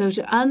 And so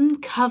to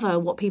uncover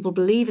what people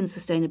believe in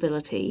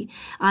sustainability,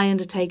 I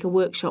undertake a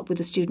workshop with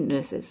the student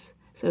nurses,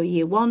 so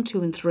year 1,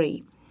 2 and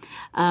 3,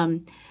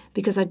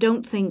 because I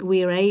don't think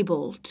we are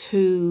able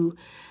to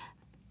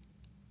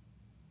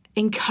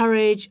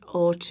encourage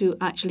or to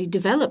actually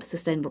develop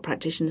sustainable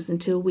practitioners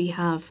until we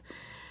have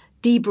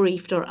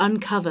debriefed or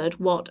uncovered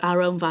what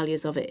our own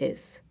values of it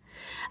is.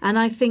 And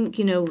I think,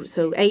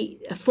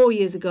 4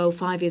 years ago,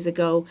 5 years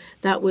ago,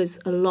 that was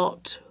a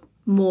lot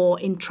more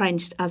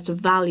entrenched as to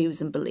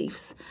values and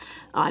beliefs.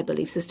 I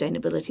believe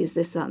sustainability is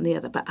this, that and the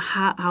other. But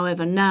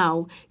however,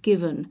 now,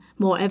 given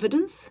more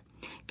evidence,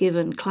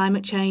 given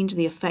climate change,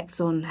 the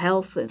effects on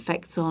health, the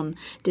effects on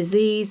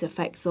disease,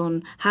 effects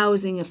on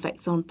housing,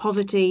 effects on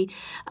poverty,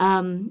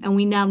 and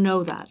we now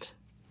know that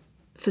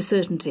for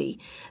certainty,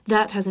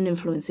 that has an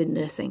influence in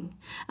nursing.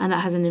 And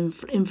that has an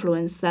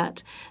influence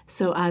that,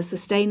 so as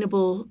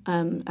sustainable,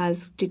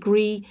 as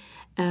degree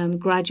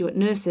graduate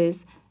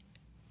nurses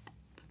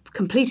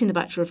completing the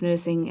Bachelor of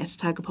Nursing at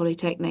Otago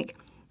Polytechnic,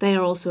 they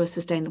are also a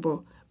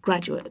sustainable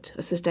graduate,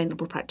 a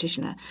sustainable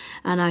practitioner.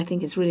 And I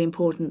think it's really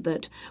important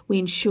that we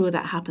ensure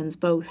that happens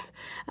both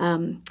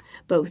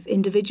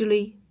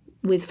individually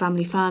with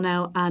family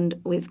whānau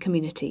and with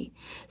community.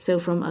 So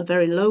from a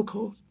very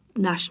local,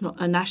 national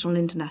and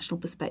international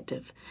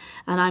perspective.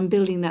 And I'm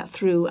building that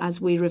through as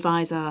we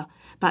revise our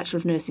Bachelor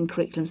of Nursing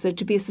curriculum. So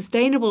to be a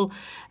sustainable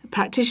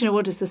practitioner,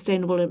 what does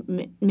sustainable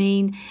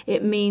mean?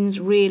 It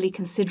means really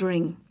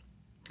considering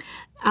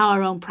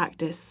our own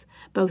practice,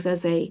 both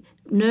as a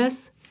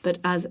nurse, but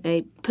as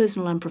a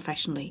personal and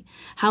professionally,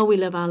 how we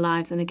live our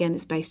lives. And again,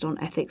 it's based on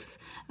ethics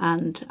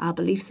and our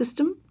belief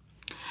system.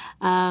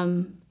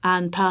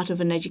 And part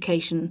of an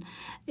education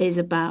is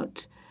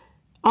about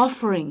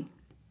offering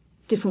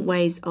different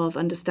ways of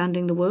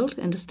understanding the world,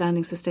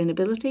 understanding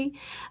sustainability,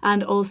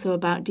 and also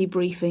about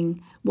debriefing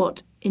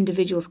what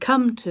individuals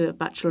come to a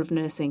Bachelor of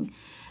Nursing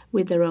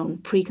with their own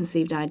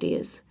preconceived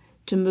ideas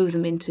to move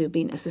them into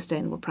being a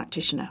sustainable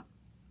practitioner.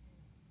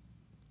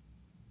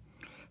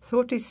 So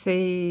what do you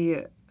see,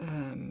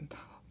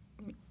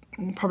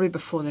 probably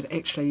before that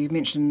actually, you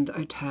mentioned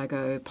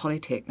Otago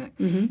Polytechnic.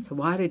 Mm-hmm. So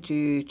why did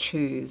you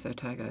choose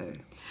Otago?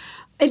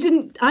 I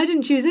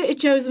didn't choose it, it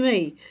chose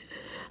me.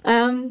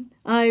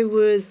 I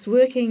was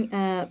working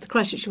at the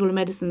Christchurch School of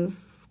Medicine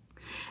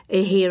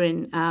here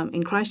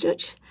in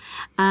Christchurch,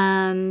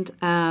 and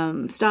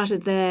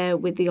started there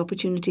with the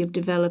opportunity of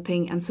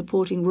developing and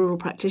supporting rural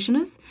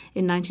practitioners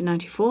in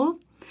 1994.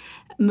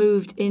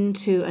 Moved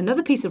into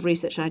another piece of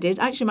research I did,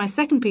 actually my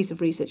second piece of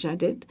research I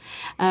did,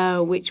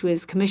 which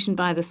was commissioned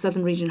by the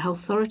Southern Regional Health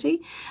Authority,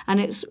 and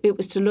it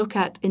was to look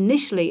at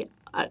initially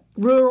at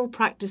rural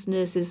practice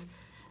nurses,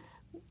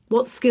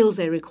 what skills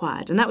they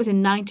required, and that was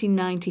in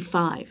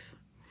 1995.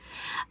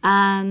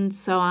 And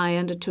so I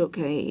undertook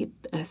a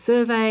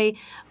survey,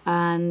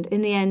 and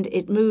in the end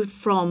it moved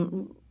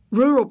from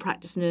rural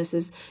practice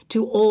nurses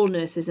to all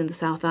nurses in the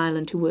South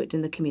Island who worked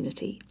in the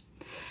community.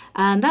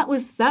 And that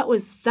was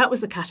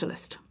the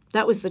catalyst.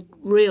 That was the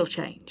real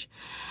change.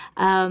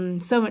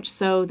 So much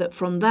so that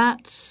from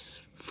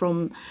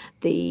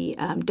the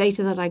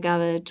data that I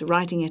gathered to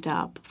writing it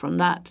up, from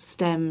that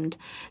stemmed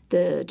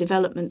the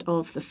development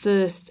of the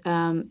first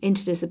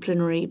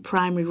interdisciplinary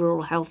primary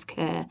rural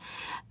healthcare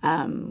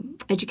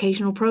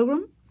educational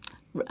program,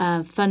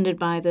 funded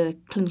by the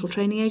Clinical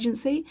Training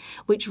Agency,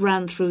 which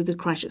ran through the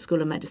Christchurch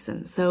School of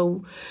Medicine.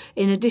 So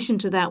in addition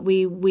to that,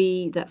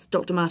 we that's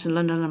Dr. Martin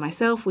London and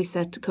myself, we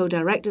set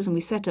co-directors and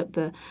we set up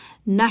the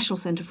National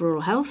Centre for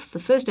Rural Health, the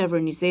first ever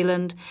in New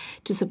Zealand,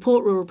 to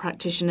support rural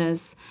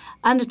practitioners,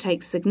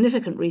 undertake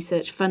significant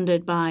research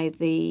funded by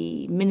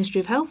the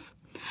Ministry of Health,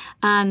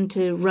 and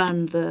to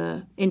run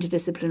the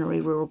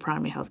Interdisciplinary Rural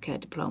Primary Healthcare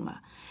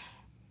Diploma.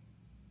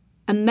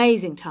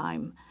 Amazing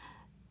time,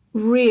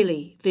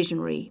 really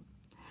visionary.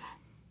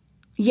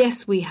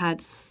 Yes, we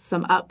had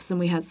some ups and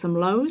we had some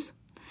lows,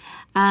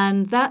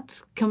 and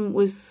that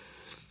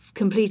was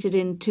completed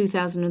in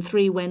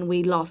 2003 when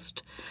we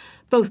lost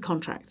both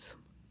contracts.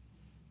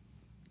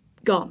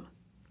 Gone.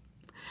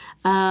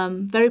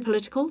 Very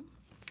political,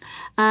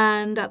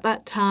 and at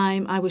that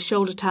time I was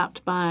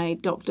shoulder-tapped by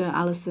Dr.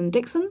 Alison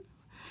Dixon.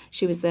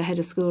 She was the head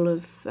of School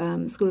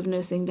of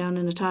Nursing down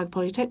in Otago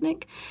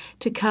Polytechnic,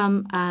 to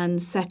come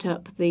and set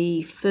up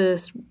the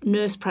first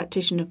nurse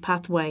practitioner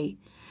pathway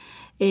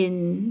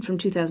from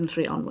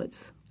 2003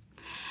 onwards.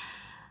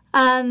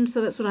 And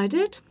so that's what I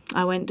did.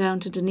 I went down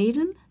to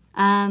Dunedin,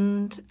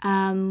 and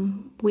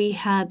we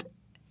had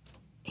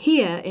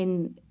here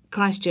in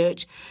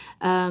Christchurch,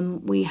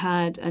 we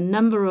had a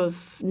number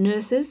of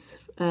nurses,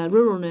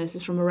 rural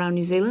nurses from around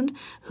New Zealand,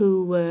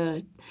 who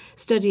were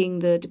studying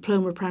the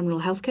Diploma of Primary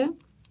Rural Healthcare.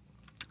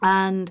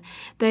 And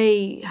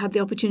they had the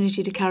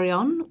opportunity to carry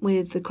on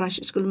with the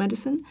Christchurch School of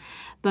Medicine,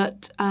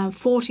 but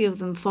 40 of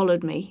them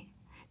followed me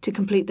to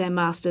complete their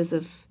Masters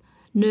of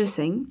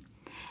Nursing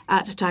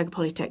at Otago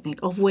Polytechnic,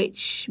 of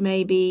which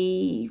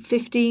maybe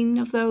 15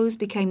 of those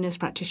became nurse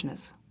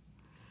practitioners.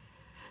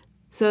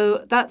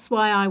 So that's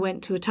why I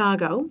went to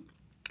Otago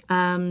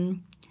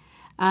and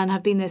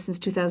have been there since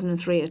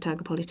 2003 at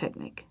Otago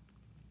Polytechnic.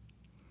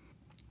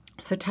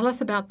 So tell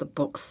us about the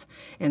books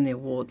and the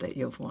award that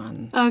you've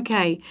won.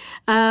 Okay.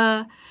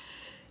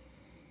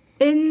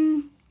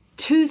 In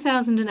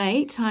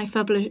 2008, I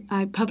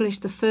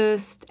published the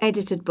first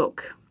edited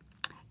book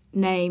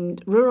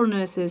named Rural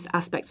Nurses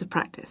Aspects of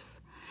Practice.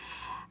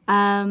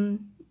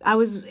 I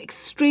was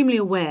extremely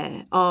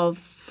aware of,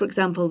 for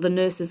example, the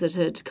nurses that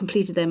had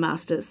completed their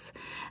masters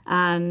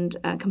and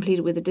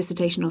completed with a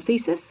dissertation or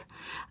thesis,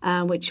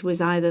 which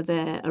was either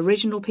their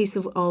original piece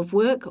of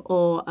work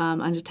or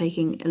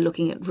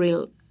looking at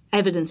real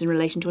evidence in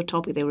relation to a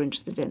topic they were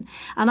interested in.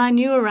 And I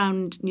knew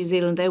around New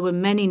Zealand there were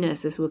many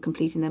nurses who were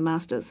completing their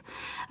masters.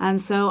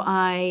 And so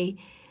I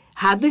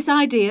had this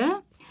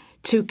idea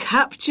to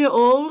capture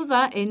all of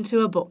that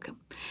into a book.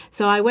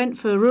 So I went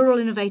for rural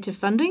innovative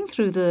funding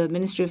through the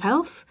Ministry of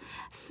Health.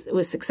 It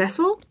was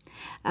successful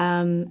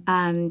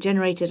and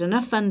generated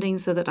enough funding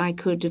so that I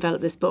could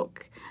develop this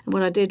book. And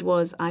what I did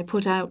was I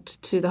put out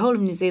to the whole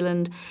of New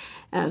Zealand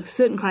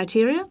certain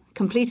criteria,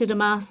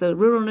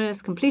 rural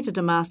nurse completed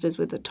a master's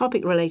with a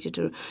topic related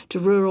to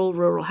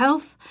rural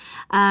health.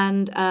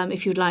 And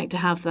if you'd like to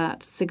have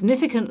that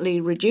significantly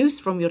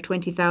reduced from your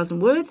 20,000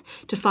 words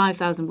to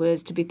 5,000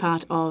 words to be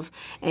part of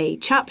a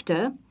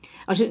chapter,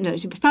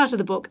 to be part of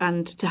the book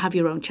and to have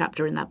your own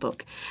chapter in that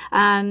book.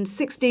 And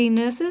 16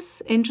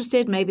 nurses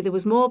interested, maybe there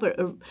was more, but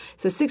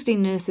so 16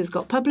 nurses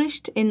got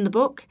published in the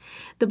book.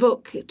 The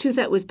book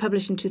was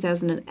published in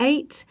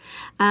 2008,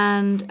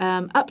 and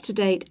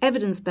up-to-date,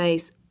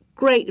 evidence-based,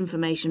 great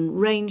information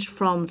ranged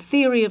from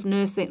theory of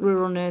nursing,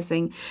 rural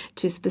nursing,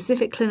 to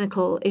specific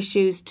clinical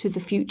issues, to the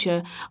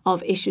future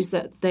of issues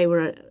that they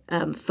were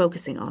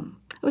focusing on.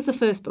 It was the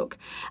first book.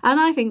 And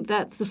I think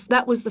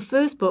that was the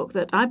first book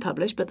that I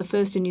published, but the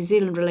first in New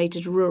Zealand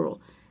related to rural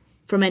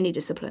from any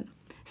discipline.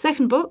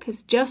 Second book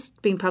has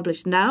just been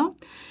published now,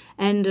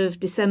 end of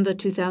December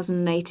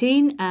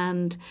 2018,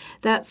 and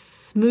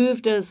that's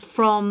moved us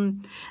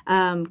from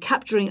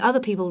capturing other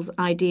people's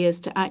ideas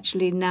to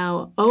actually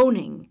now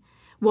owning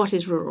what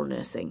is rural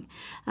nursing.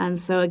 And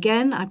so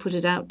again, I put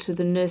it out to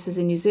the nurses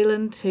in New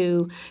Zealand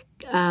to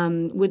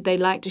would they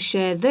like to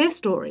share their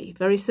story,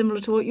 very similar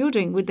to what you're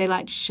doing? Would they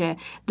like to share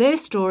their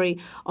story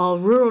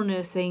of rural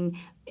nursing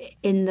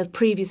in the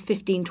previous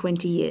 15,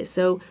 20 years?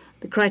 So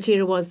the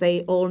criteria was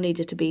they all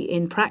needed to be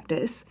in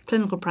practice,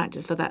 clinical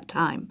practice for that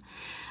time.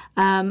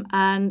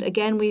 And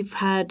again, we've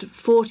had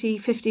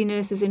 50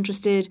 nurses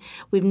interested.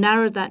 We've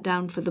narrowed that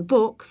down for the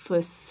book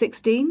for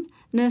 16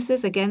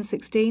 nurses, again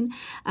 16,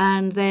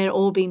 and they're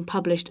all being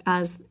published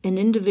as an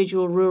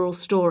individual rural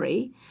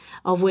story,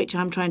 of which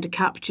I'm trying to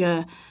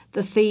capture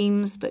the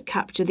themes, but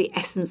capture the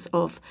essence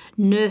of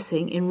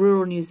nursing in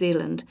rural New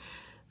Zealand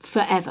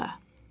forever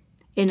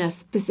in a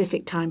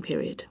specific time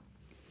period.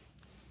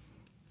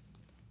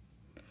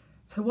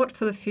 So what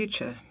for the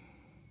future?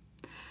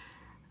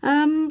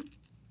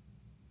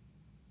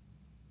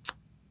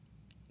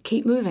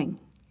 Keep moving.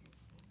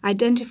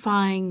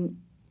 Identifying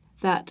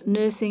that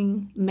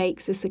nursing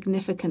makes a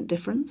significant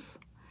difference,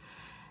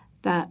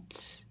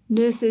 that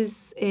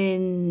nurses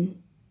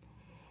in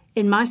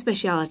my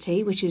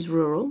speciality, which is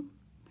rural,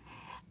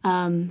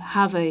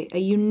 have a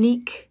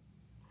unique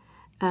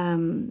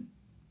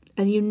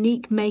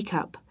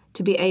makeup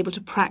to be able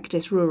to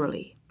practice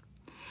rurally.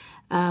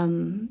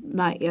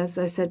 As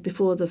I said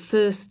before, the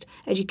first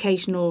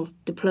educational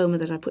diploma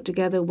that I put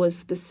together was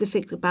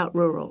specific about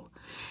rural.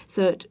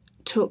 So it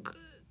took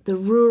the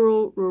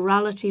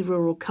rurality,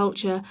 rural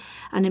culture,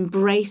 and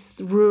embraced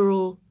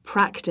rural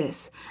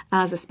practice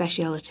as a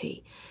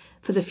speciality.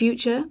 For the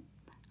future,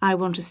 I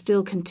want to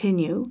still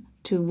continue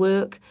to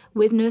work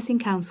with Nursing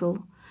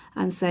Council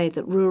and say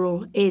that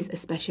rural is a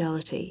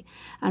speciality,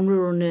 and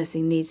rural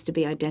nursing needs to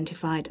be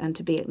identified and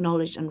to be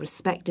acknowledged and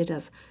respected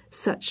as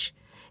such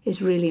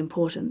is really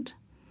important.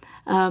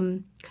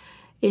 In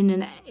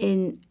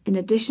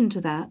addition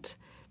to that,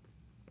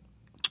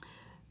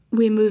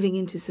 we're moving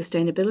into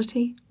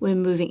sustainability. We're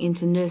moving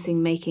into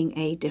nursing making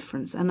a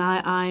difference. And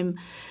I'm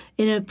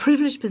in a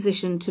privileged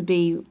position to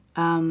be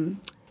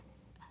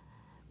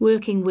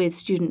working with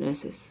student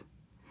nurses,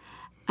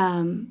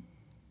 to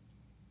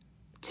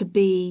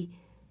be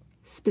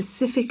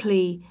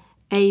specifically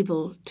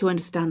able to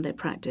understand their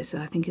practice,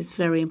 I think is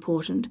very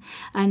important,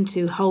 and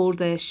to hold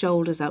their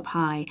shoulders up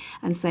high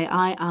and say,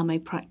 I am a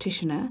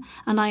practitioner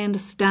and I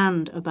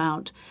understand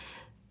about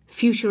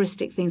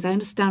futuristic things. I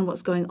understand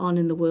what's going on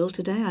in the world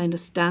today. I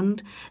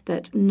understand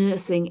that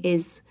nursing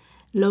is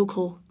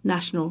local,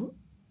 national,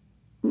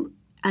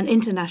 and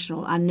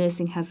international, and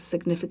nursing has a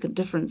significant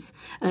difference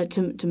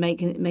to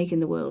make in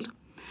the world.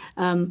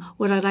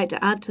 What I'd like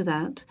to add to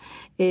that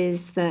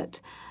is that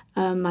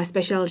my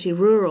speciality,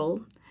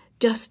 rural,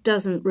 just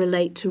doesn't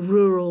relate to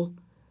rural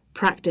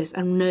practice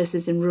and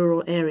nurses in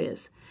rural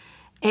areas.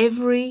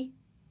 Every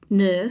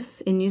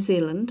nurse in New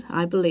Zealand,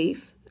 I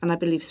believe, and I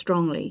believe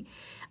strongly,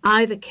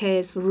 either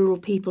cares for rural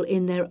people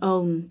in their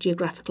own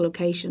geographical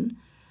location,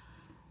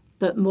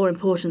 but more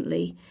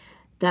importantly,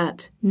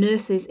 that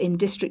nurses in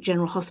district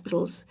general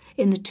hospitals,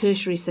 in the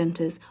tertiary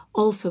centres,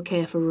 also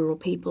care for rural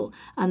people,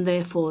 and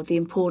therefore the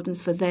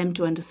importance for them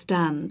to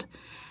understand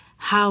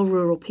how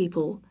rural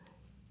people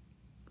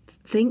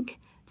think,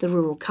 the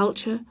rural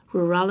culture,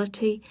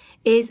 rurality,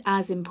 is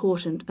as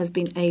important as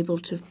being able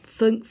to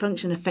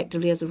function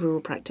effectively as a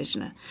rural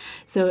practitioner.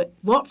 So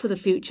what for the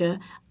future?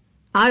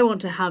 I want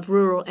to have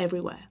rural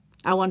everywhere.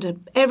 I want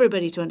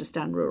everybody to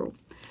understand rural.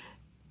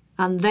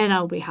 And then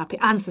I'll be happy.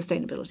 And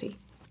sustainability.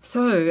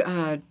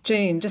 So,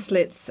 Jean, just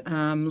let's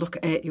look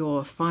at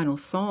your final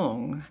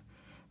song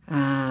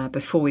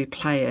before we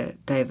play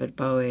it, David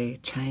Bowie,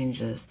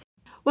 Changes.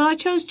 Well, I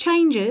chose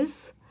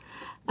Changes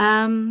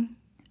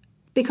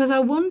because I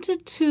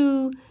wanted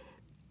to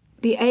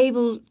be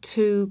able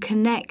to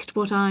connect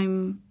what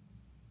I'm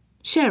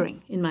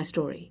sharing in my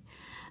story.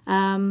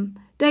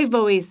 Dave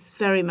Bowie's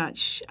very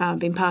much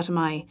been part of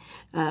my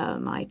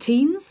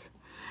teens.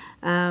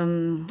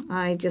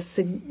 I just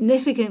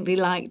significantly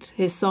liked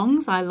his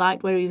songs. I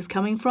liked where he was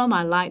coming from.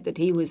 I liked that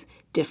he was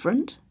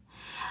different.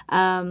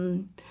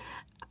 And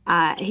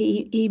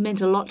He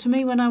meant a lot to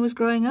me when I was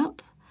growing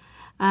up.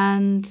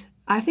 And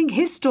I think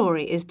his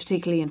story is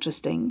particularly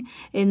interesting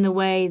in the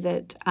way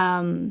that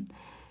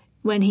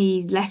when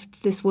he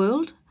left this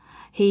world,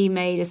 he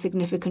made a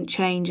significant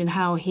change in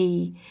how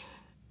he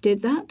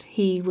did that.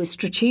 He was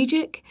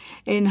strategic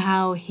in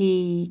how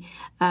he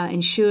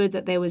ensured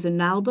that there was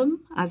an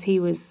album as he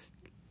was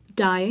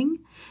dying.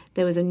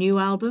 There was a new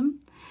album.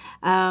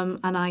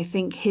 And I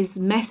think his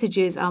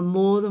messages are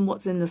more than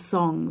what's in the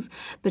songs,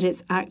 but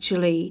it's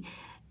actually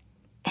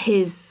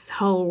his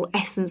whole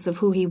essence of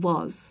who he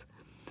was.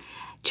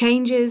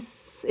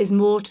 Changes is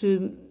more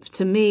to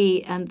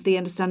me, and the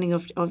understanding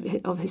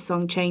of his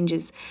song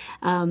changes,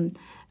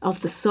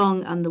 of the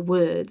song and the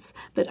words,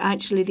 but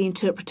actually the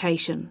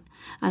interpretation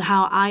and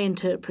how I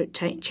interpret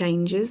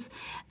changes,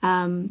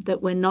 that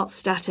we're not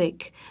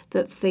static,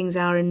 that things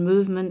are in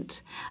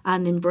movement,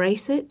 and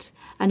embrace it,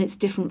 and it's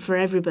different for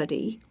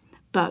everybody.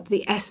 But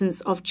the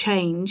essence of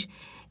change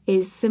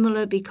is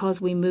similar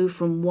because we move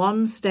from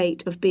one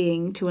state of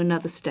being to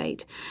another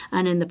state.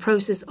 And in the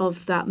process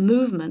of that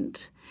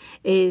movement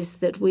is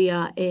that we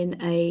are in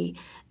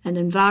an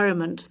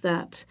environment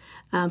that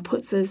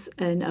puts us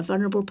in a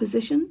vulnerable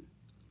position,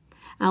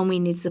 and we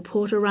need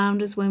support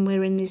around us when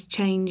we're in these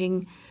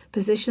changing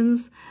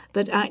positions.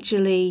 But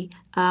actually,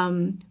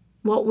 when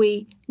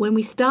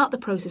we start the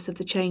process of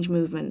the change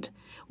movement,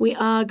 we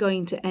are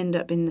going to end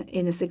up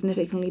in a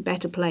significantly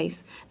better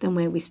place than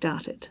where we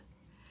started.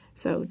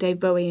 So Dave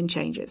Bowie and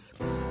Changes.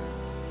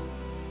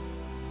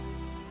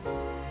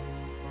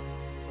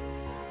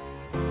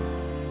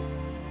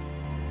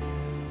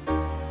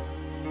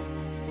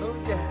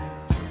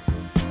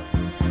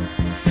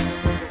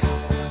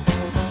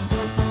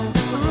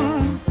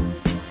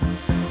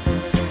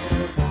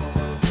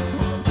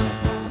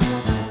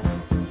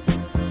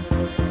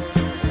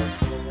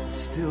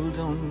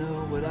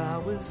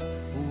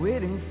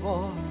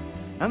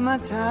 And my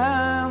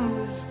time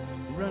was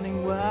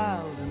running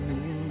wild, a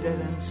million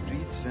dead-end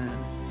streets, and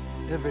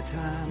every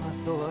time I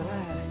thought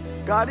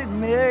I'd got it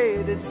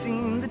made, it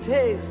seemed the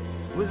taste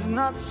was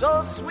not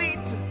so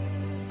sweet.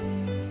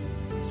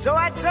 So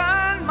I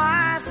turned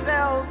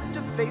myself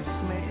to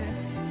face me,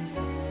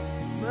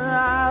 but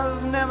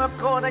I've never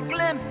caught a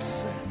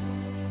glimpse of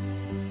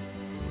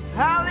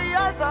how the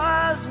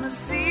others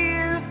must see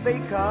the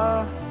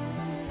faker.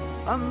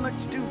 I'm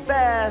much too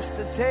fast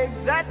to take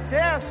that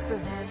test.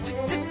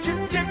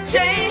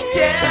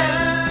 Changes.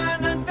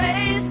 Turn and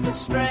face the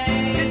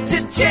strain.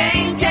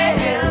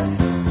 Changes.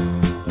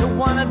 Don't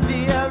wanna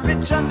be a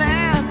richer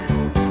man.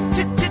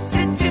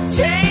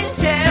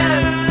 Changes.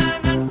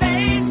 Turn and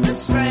face the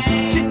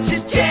strain.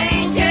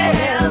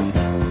 Changes.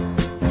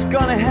 It's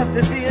gonna have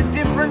to be a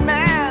different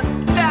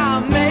man.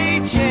 Time may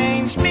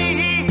change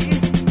me,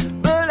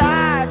 but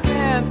I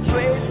can't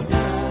trace time.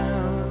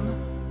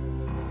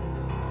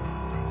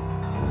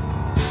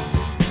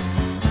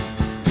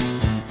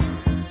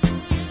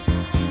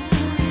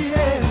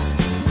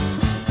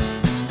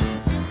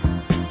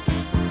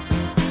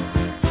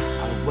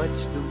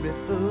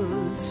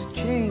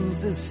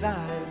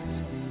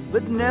 Size,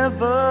 but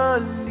never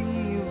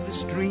leave the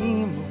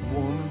stream of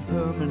warm and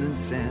permanent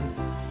sand.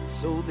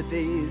 So the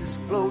days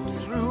float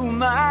through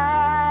my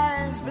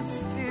eyes, but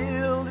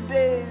still the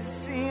days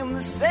seem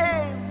the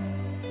same.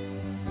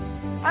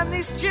 And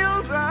these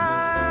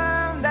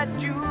children that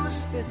you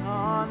spit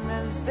on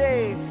as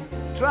they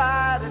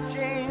try to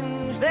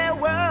change their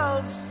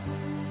worlds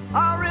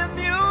are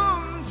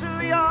immune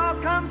to your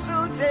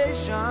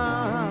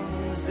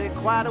consultations. They're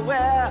quite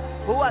aware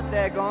of what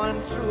they're going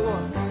through.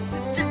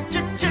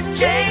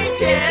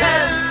 Changes.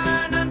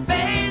 Turn and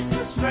face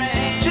the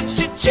strain.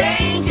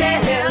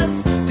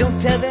 Changes. Don't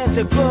tell them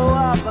to grow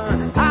up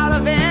out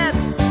of it.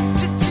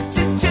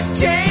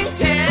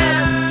 Changes.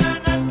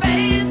 Turn and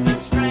face the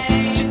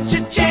strain.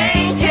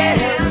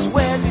 Changes.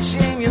 Where's your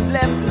shame you've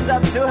left us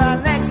up to our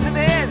next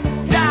event?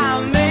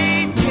 Time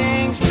may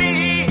change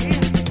me,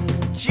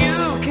 but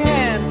you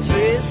can't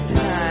trace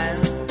time.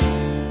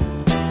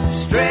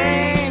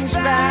 Strange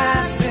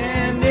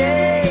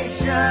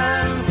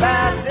fascination,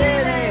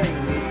 fascinating.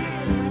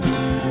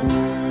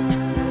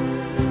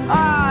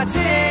 Our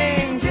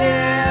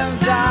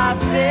changes are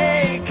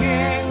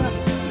taking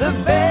the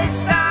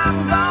pace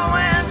I'm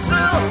going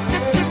through.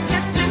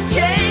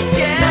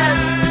 Changes.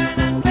 Turn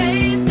and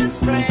face the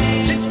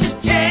strain.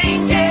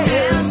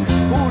 Changes.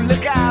 Ooh,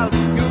 look out,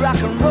 you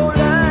rock and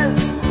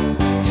rollers.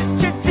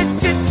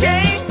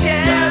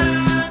 Changes.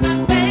 Turn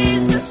and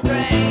face the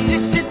strain.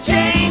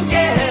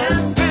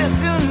 Changes. Pretty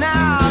soon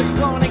now you're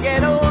gonna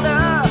get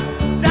older.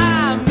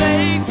 Time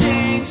may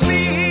change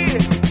me,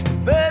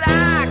 but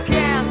I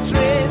can't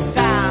trace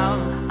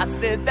time. I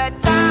said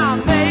that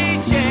time may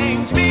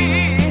change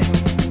me,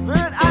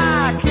 but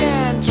I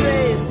can't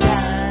trace time.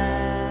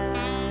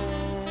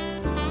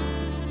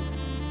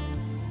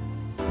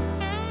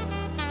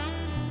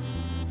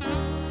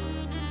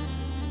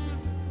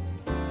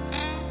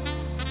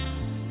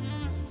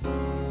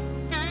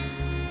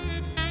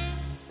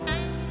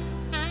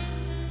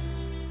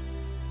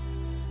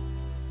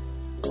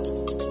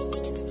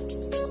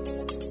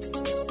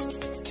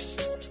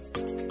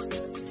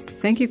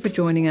 Thank you for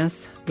joining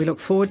us. We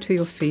look forward to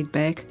your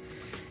feedback.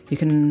 You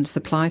can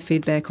supply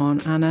feedback on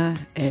Anna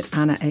at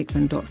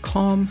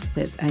annaaikman.com.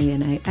 That's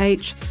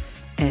ANAH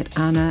at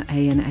Anna,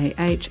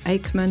 ANAH,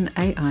 Aikman,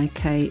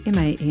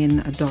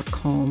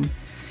 AIKMAN.com.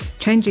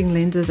 Changing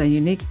Lenses, a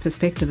unique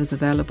perspective, is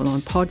available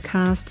on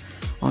podcast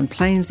on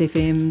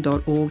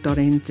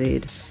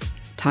plainsfm.org.nz.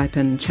 Type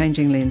in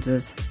Changing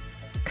Lenses.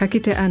 Ka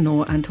kite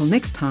anō. Until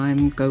next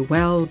time, go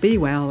well, be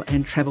well,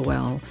 and travel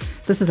well.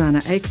 This is Anna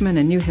Aikman,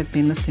 and you have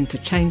been listening to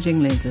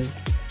Changing Lenses.